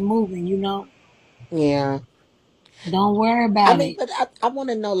pushing and moving. Yeah. Don't worry I about mean, it. but I want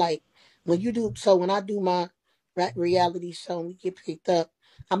to know, like, when you do, so when I do my reality show and we get picked up,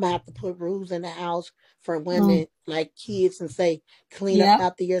 I'm gonna have to put rules in the house for Mm, women, like kids, and say, clean up yep.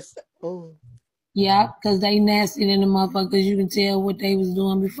 after yourself. Oh, Yep. Because they nasty in the motherfuckers. You can tell what they was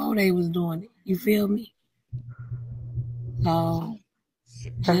doing before they was doing it. You feel me? So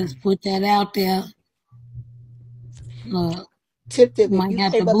just put that out there. Look, Tip, if might you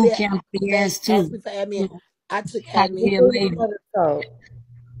have to came up boot here, camp the babe, ass ask too. me for admin. Look, I took how to admin. be a Before y'all lady. gotta talk.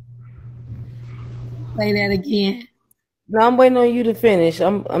 Say that again. No, I'm waiting on you to finish.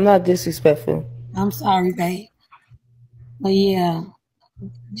 I'm not disrespectful. I'm sorry, babe. But yeah,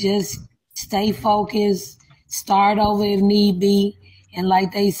 just stay focused, start over if need be. And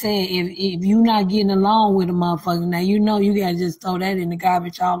like they said, if you not getting along with a motherfucker, now you gotta just throw that in the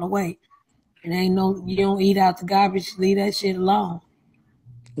garbage all the way. It ain't no, you don't eat out the garbage, leave that shit alone.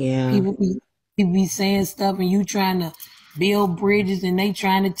 Yeah, People be, people be saying stuff and you trying to build bridges and they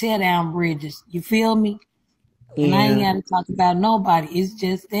trying to tear down bridges. You feel me? And I ain't yeah, gotta talk about nobody. It's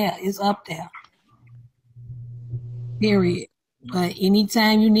just there. It's up there. Period. But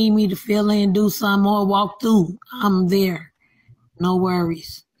anytime you need me to fill in, do something, or walk through, I'm there. No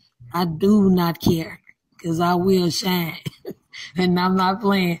worries. I do not care because I will shine. And I'm not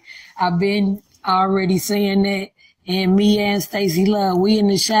playing. I've been already saying that. And me and Stacy Love, we in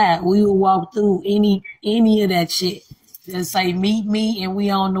the shot. We will walk through any of that shit. Just say meet me and we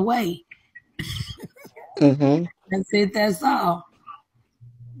on the way. mm-hmm. That's it. That's all.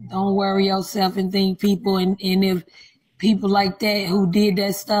 Don't worry yourself and think people and if people like that who did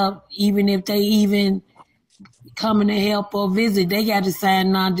that stuff, even if they even coming to help or visit, they got to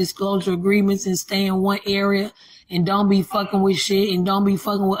sign non-disclosure agreements and stay in one area and don't be fucking with shit and don't be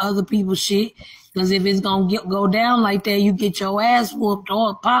fucking with other people's shit. Because if it's gonna go down like that, you get your ass whooped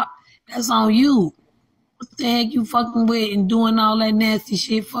or pop. That's on you. What the heck you fucking with and doing all that nasty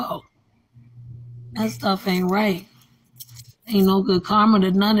shit for? That stuff ain't right. Ain't no good karma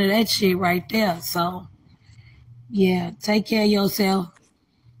to none of that shit right there. So yeah, take care of yourself,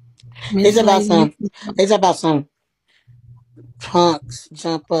 It's Miss about Lady. some. It's about some punks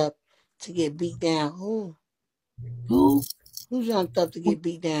jump up to get beat down. Who? Who jumped up to get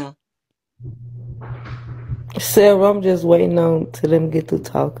beat down? Sarah, I'm just waiting on till them get to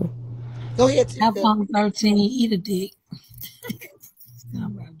talking. Go ahead, Tip. iPhone 13, eat a dick.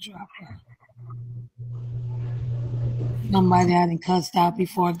 I'm about to drop her. Somebody I done cussed out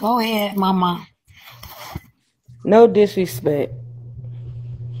before. Go ahead, mama. No disrespect.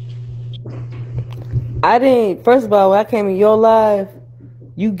 I didn't. First of all, when I came in your live,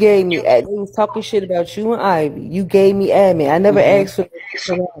 you gave me. They was talking shit about you and Ivy. You gave me admin. I never Mm-hmm. asked for no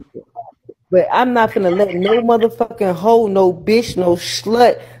surrounding. But I'm not gonna let no motherfucking hoe, no bitch, no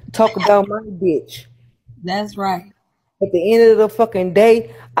slut talk about my bitch. That's right. At the end of the fucking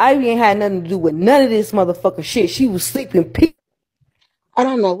day, Ivy ain't had nothing to do with none of this motherfucking shit. She was sleeping peacefully. I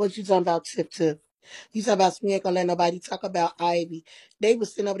don't know what you talking about, Tip Tip. You talking about me ain't gonna let nobody talk about Ivy. They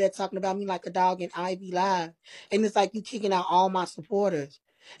was sitting over there talking about me like a dog in Ivy live. And it's like you kicking out all my supporters.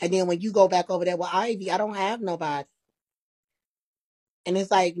 And then when you go back over there with Ivy, I don't have nobody. And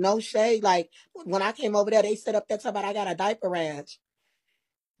it's like no shade. Like when I came over there, they set up that talk about I got a diaper rash.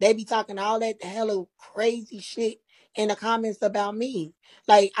 They be talking all that hella crazy shit in the comments about me.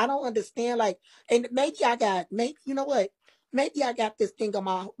 Like I don't understand. Like, and maybe I got maybe you know what? Maybe I got this thing on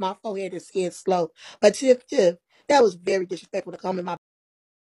my forehead that says slow. But Tiff, that was very disrespectful to come in my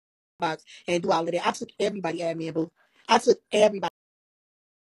box and do all of that. I took everybody admin, boo. I took everybody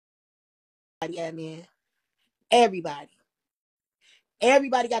admin. Everybody.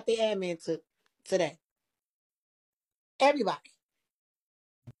 Everybody got their admin took today. Everybody.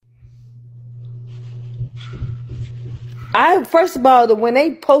 I first of all, when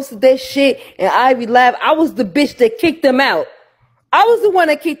they posted that shit in Ivy Lab, I was the bitch that kicked them out. I was the one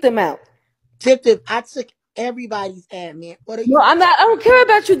that kicked them out. Tiff, I took everybody's admin. What are No, you? I'm not. I don't care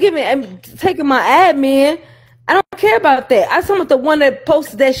about you giving and taking my admin. I don't care about that. I'm talking about the one that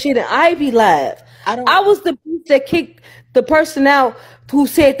posted that shit in Ivy Live. I don't. I was the bitch that kicked the person out who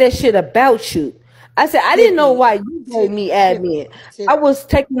said that shit about you. I said I didn't know Tiffany, why you gave me Tiffany, admin. I was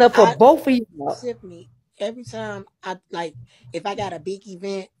taking up for I both of you. Tiffany. Every time I like, if I got a big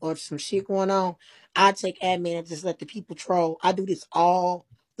event or some shit going on, I take admin and just let the people troll. I do this all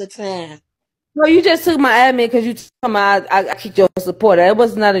the time. No, you just took my admin because you told me I kicked your supporter. It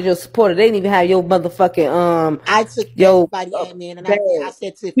was not your supporter. They didn't even have your motherfucking I took your everybody admin and badge. I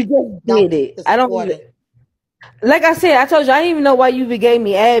said You Tiffany, just don't did kick it. the I don't even supporter. like I said. I told you I didn't even know why you even gave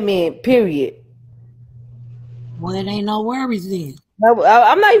me admin. Period. Well, it ain't no worries then.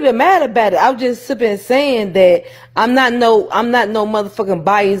 I'm not even mad about it. I'm just simply saying that I'm not no motherfucking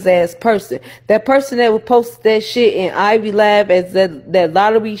biased ass person. That person that would post that shit in Ivy Lab as that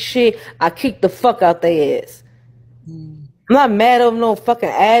lottery shit, I kicked the fuck out their ass. Mm. I'm not mad over no fucking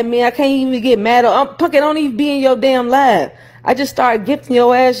admin. I can't even get mad over. I'm fucking don't even be in your damn live. I just started gifting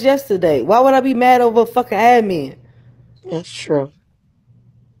your ass yesterday. Why would I be mad over a fucking admin? That's true.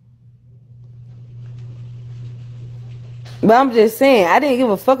 But I'm just saying, I didn't give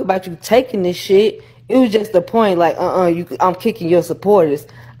a fuck about you taking this shit. It was just the point, like, I'm kicking your supporters.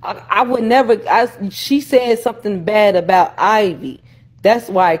 I would never. She said something bad about Ivy. That's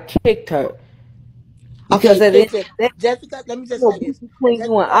why I kicked her. Because Okay, at the end Tiff, of the day, just because let me just no say beef this. between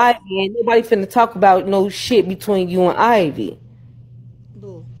Just you and because Ivy, ain't nobody finna talk about no shit between you and Ivy.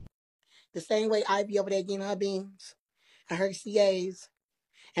 boo, the same way Ivy over there getting her beans and her CAs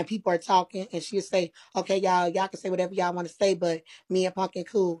and people are talking and she'll say, okay, y'all can say whatever y'all want to say, but me and Pumpkin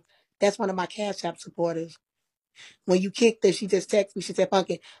cool. That's one of my Cash App supporters. When you kicked her, she just texted me. She said,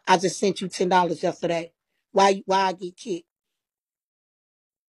 Pumpkin, I just sent you $10 yesterday. Why I get kicked?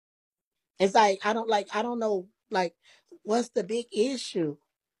 It's like I don't know like what's the big issue?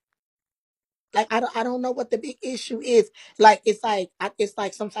 Like I don't know what the big issue is. Like it's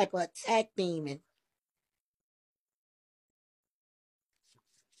like some type of attack demon.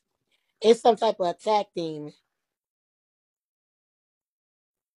 It's some type of attack demon.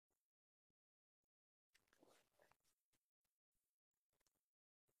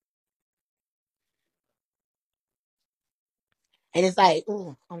 And it's like,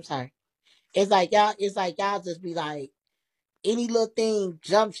 oh, I'm sorry. It's like y'all just be like any little thing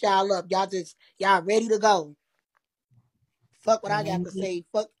jumps y'all up. Y'all ready to go. Fuck what I got to Mhm. say.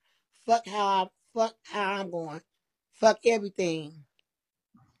 Fuck how I'm going. Fuck everything.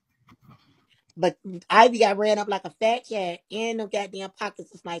 But Ivy got ran up like a fat cat and them goddamn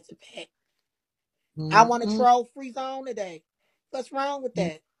pockets is nice and fat. I want to Mm-mm. troll free zone today. What's wrong with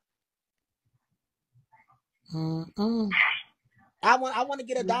that? Mm-mm. I want to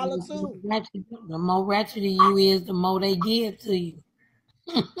get $1 too. The more ratchet you is, the more they give to you.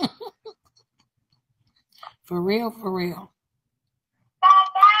 For real, for real.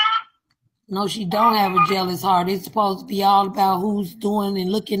 No, she don't have a jealous heart. It's supposed to be all about who's doing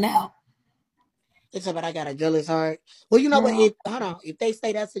and looking out. It's about I got a jealous heart. Well, you know what? Girl, If hold on, if they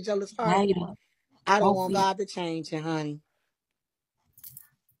say that's a jealous heart, hater. I don't Both want of you. God to change it, honey.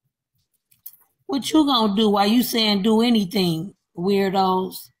 What you gonna do while you saying do anything,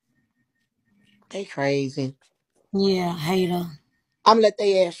 weirdos? They crazy. Yeah, hater. I'm gonna let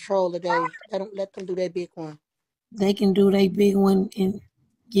they ass troll today. Let them do that big one. They can do their big one and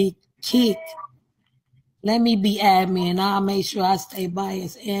get kicked. Let me be admin. I'll make sure I stay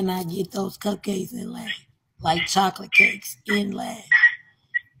biased and I get those cupcakes in line. Like chocolate cakes in line.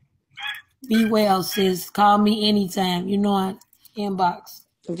 Be well, sis. Call me anytime. You know I inbox.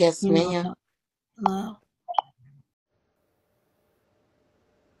 Yes, You know. ma'am.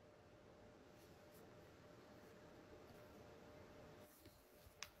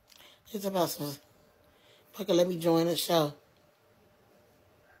 It's about some. Fucking let me join the show.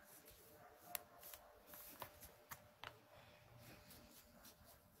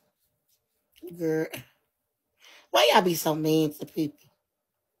 Girl. Why y'all be so mean to people?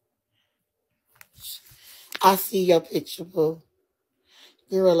 I see your picture, boo.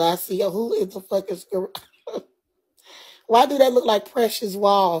 Girl, I see your. Who is the fucking girl? Why do that look like Precious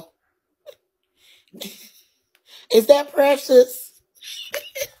Wall? Is that Precious?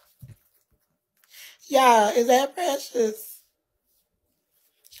 Yeah, is that Precious?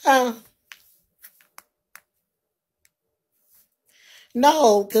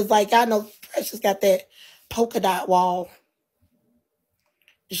 No, because like I know Precious got that polka dot wall.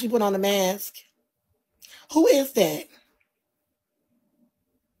 She put on a mask. Who is that?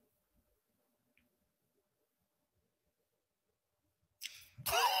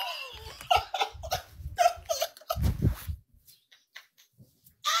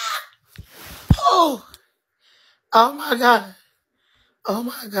 Oh, oh my God. Oh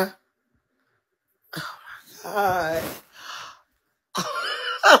my God. God.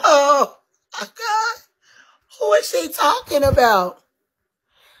 Oh my God. Who is she talking about?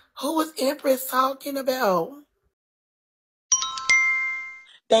 Who was Empress talking about?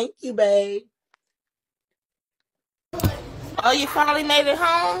 Thank you, babe. Oh, you finally made it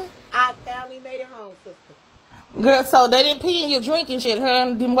home? I finally made it home, sister. Girl, so they didn't pee in your drinking shit, huh?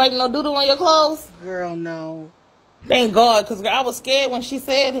 And didn't wipe no doodle on your clothes? Girl, no. Thank God, because I was scared when she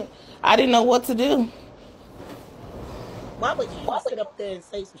said it. I didn't know what to do. Why would you sit up there and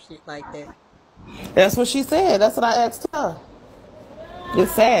say some shit like that? That's what she said. That's what I asked her.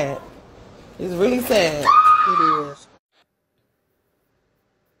 It's sad. It's really sad. It is.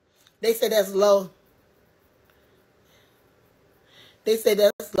 They said that's low. They said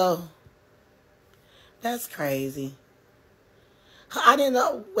that's low. That's crazy. I didn't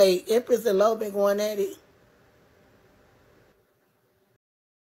know. Wait, Empress and Low been going at it.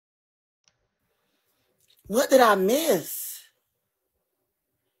 What did I miss?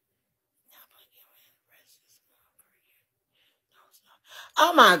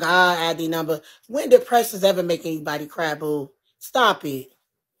 Oh my God, ID number. When did Precious ever make anybody cry, boo? Stop it.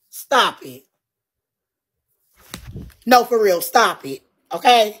 Stop it. No, for real. Stop it.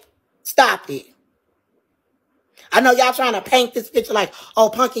 Okay? Stop it. I know y'all trying to paint this picture like, oh,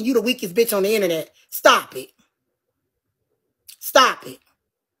 Pumpkin, you the weakest bitch on the internet. Stop it. Stop it.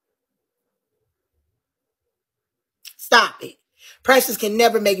 Stop it. Precious can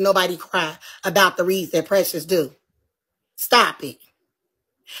never make nobody cry about the reads that Precious do. Stop it.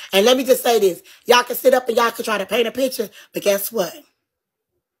 And let me just say this. Y'all can sit up and y'all can try to paint a picture, but guess what?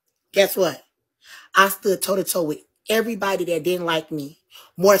 Guess what? I stood toe to toe with everybody that didn't like me,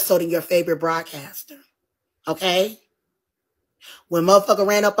 more so than your favorite broadcaster. Okay? When motherfucker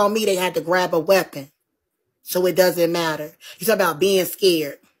ran up on me, they had to grab a weapon. So it doesn't matter. You talk about being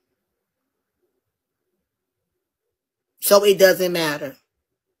scared. So it doesn't matter.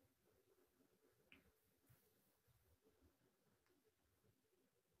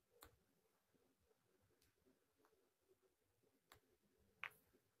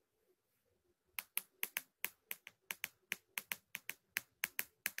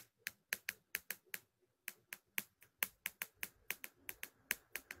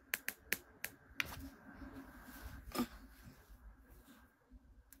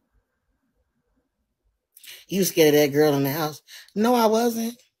 You scared of that girl in the house. No, I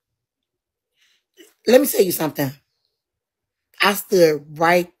wasn't. Let me tell you something. I stood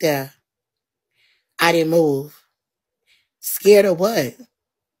right there. I didn't move. Scared of what?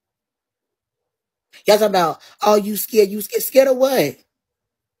 Y'all talking about, oh, you scared? You scared? Scared of what?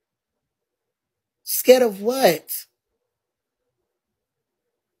 Scared of what?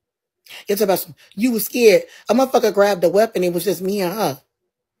 You're talking about, you was scared. A motherfucker grabbed a weapon. It was just me and her.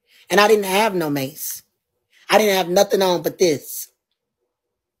 And I didn't have no mace. I didn't have nothing on but this.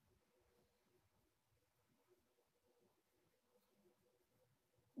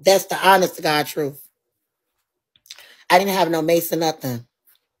 That's the honest to God truth. I didn't have no mace or nothing.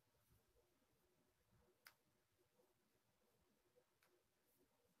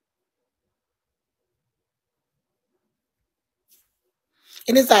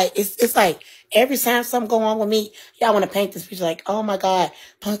 And it's like every time something go on with me, y'all want to paint this picture like, oh my God,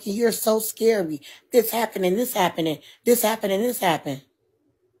 Punky, you're so scary. This happening, this happening, this happening, this happened.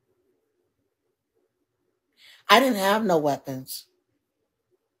 I didn't have no weapons.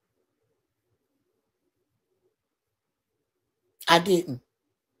 I didn't.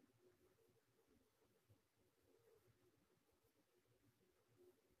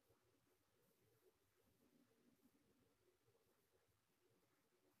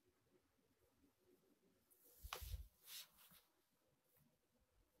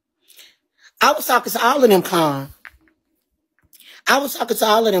 I was talking to all of them, Con. I was talking to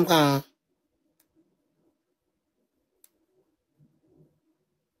all of them, Con.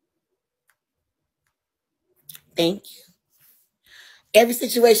 Thank you. Every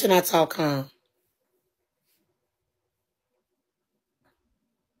situation I talk, Con.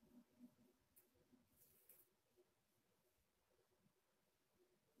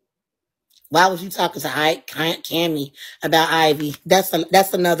 Why was you talking to Cammy about Ivy? That's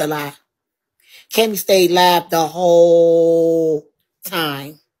another lie. Cammy stayed live the whole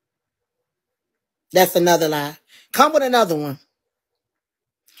time. That's another lie. Come with another one.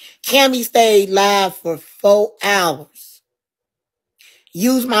 Cammy stayed live for 4 hours.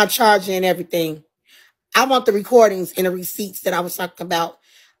 Use my charger and everything. I want the recordings and the receipts that I was talking about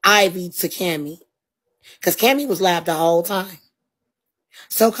Ivy to Cammy. Because Cammy was live the whole time.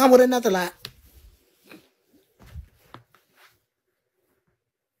 So come with another lie.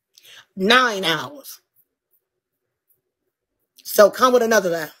 9 hours. So come with another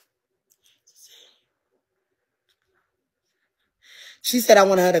lie. She said I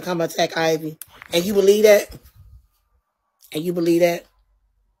wanted her to come attack Ivy. And you believe that? And you believe that?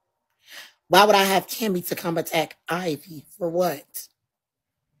 Why would I have Cammy to come attack Ivy? For what?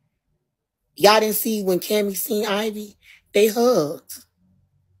 Y'all didn't see when Cammy seen Ivy? They hugged.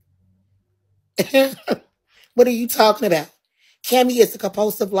 What are you talking about? Cammy is a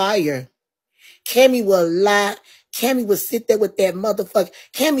compulsive liar. Cammy will lie. Cammy will sit there with that motherfucker.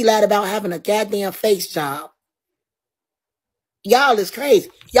 Cammy lied about having a goddamn face job. Y'all is crazy.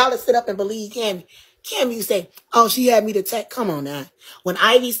 Y'all sit up and believe Cammy. Cammy say, oh, she had me to attack. Come on now. When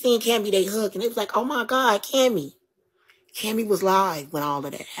Ivy seen Cammy, they hugged. And it was like, oh my God, Cammy. Cammy was live when all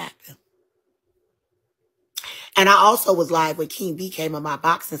of that happened. And I also was live when King B came in my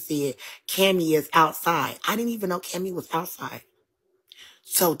box and said, Cammy is outside. I didn't even know Cammy was outside.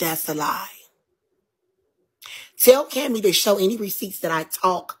 So that's a lie. Tell Cammy to show any receipts that I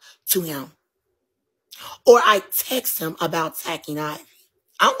talk to him. Or I text him about attacking Ivy.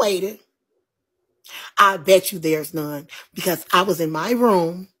 I'm waiting. I bet you there's none. Because I was in my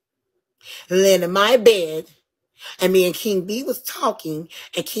room, laying in my bed, and me and King B was talking,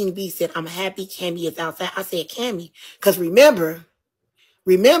 and King B said, I'm happy Cammy is outside. I said, Cammy, because remember,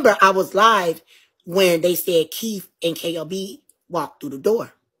 I was live when they said Keith and KLB walked through the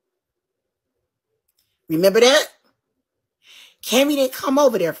door. Remember that? Cammy didn't come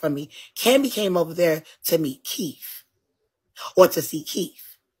over there for me. Cammy came over there to meet Keith. Or to see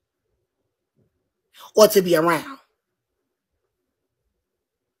Keith. Or to be around.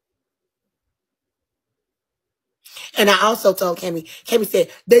 And I also told Cammy said,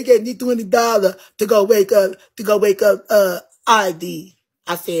 they gave me $20 to go wake up Ivy.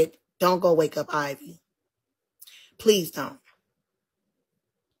 I said, don't go wake up Ivy. Please don't.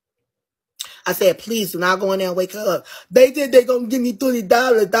 I said, please do not go in there and wake her up. They said they're gonna give me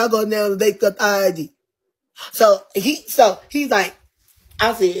 $20. I'll go in there and wake up Ivy. So he's like,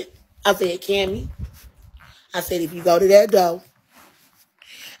 I said, Cammy, I said, if you go to that door,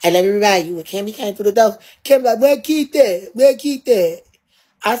 and let me remind you, when Cammy came through the door, Cammy like, where Keith at? Where Keith at?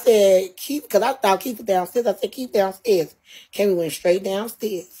 I said, Keith, because I thought Keith was downstairs. I said, Keith downstairs. Cammy went straight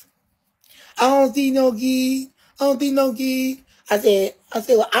downstairs. I don't see no Keith. I don't see no Keith. I said,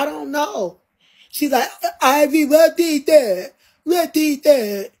 well, I don't know. She's like, Ivy, where Keith at? Where Keith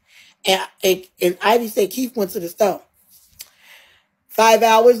at? And Ivy said Keith went to the store. 5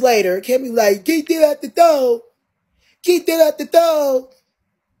 hours later, Cammy like, Keith did at the door. Keith did at the door.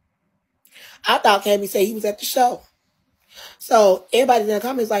 I thought Cammy said he was at the show. So everybody in the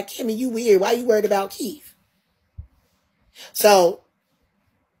comments like, Cammy, you weird. Why you worried about Keith? So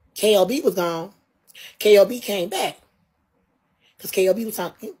KLB was gone. KLB came back. Because KLB was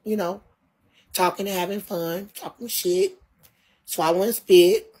talking, talking and having fun, talking shit, swallowing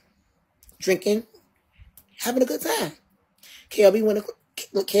spit, drinking, having a good time.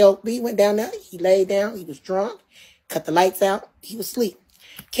 KLB went down there. He laid down. He was drunk. Cut the lights out. He was asleep.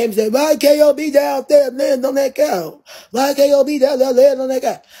 Cammy said, why KLB down there laying on that couch? Why KLB down there laying on that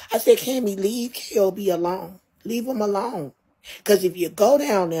couch? I said, Cammy, leave KLB alone. Leave him alone. Because if you go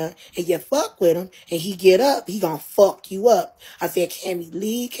down there and you fuck with him and he get up, he gonna fuck you up. I said, Cammy,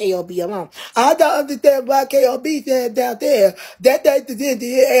 leave KLB alone. I don't understand why KLB said down there that they did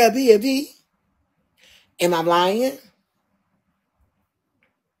the Airbnb. Am I lying?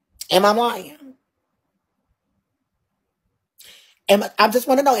 Am I lying? I just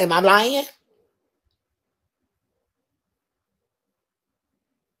want to know, am I lying?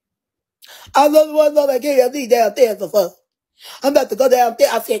 I just want to know that KLD downstairs for fuck. I'm about to go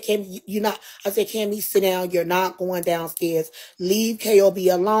downstairs. I said, Cammy, you're not. I said, Cammy, sit down. You're not going downstairs. Leave KOB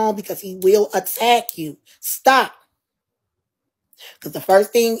alone because he will attack you. Stop. Because the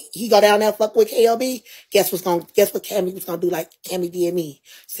first thing he go down there fuck with KLB, guess what Cammy was gonna do like Cammy did me.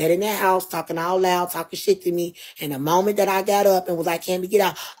 Sat in that house talking all loud, talking shit to me. And the moment that I got up and was like, Cammy, get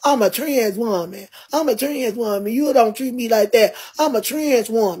out. I'm a trans woman. I'm a trans woman. You don't treat me like that. I'm a trans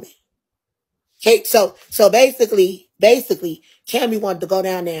woman. Okay, so basically, Cammy wanted to go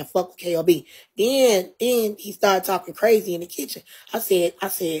down there and fuck with KLB. Then he started talking crazy in the kitchen. I said,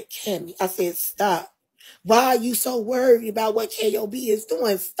 Cammy, I said, stop. Why are you so worried about what KOB is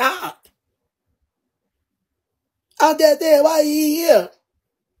doing? Stop. I'm just there. Why are you here?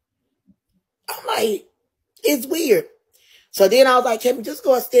 I'm like, it's weird. So then I was like, Cammy, just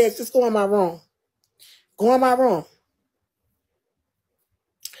go upstairs. Just go in my room. Go in my room.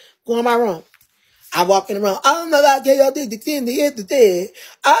 Go in my room. I walk in the room. I don't know about KOB defend the entity.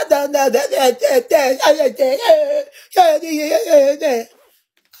 I don't know that.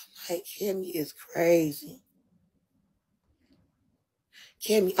 Like, Cammy is crazy.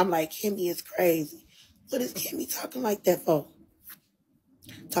 I'm like, Cammy is crazy. What is Cammy talking like that for?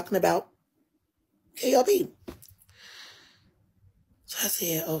 Talking about KLB. So I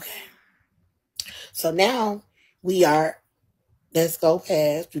said, okay. So now let's go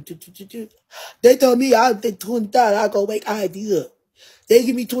past. They told me I'll take $20, I'll go wake Ivy up. They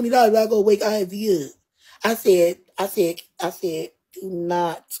give me $20, I'll go wake Ivy up. I said, do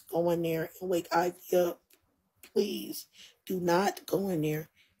not go in there and wake Ivy up. Please. Do not go in there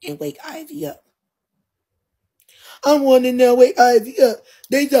and wake Ivy up. I'm wanting to wake Ivy up.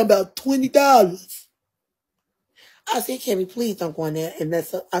 They talking about $20. I said, Cammy, please don't go in there and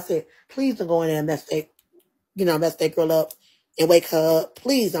mess up. I said, please don't go in there and mess that girl up and wake her up.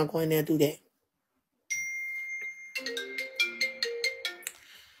 Please don't go in there and do that.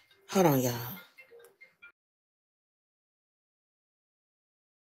 Hold on, y'all.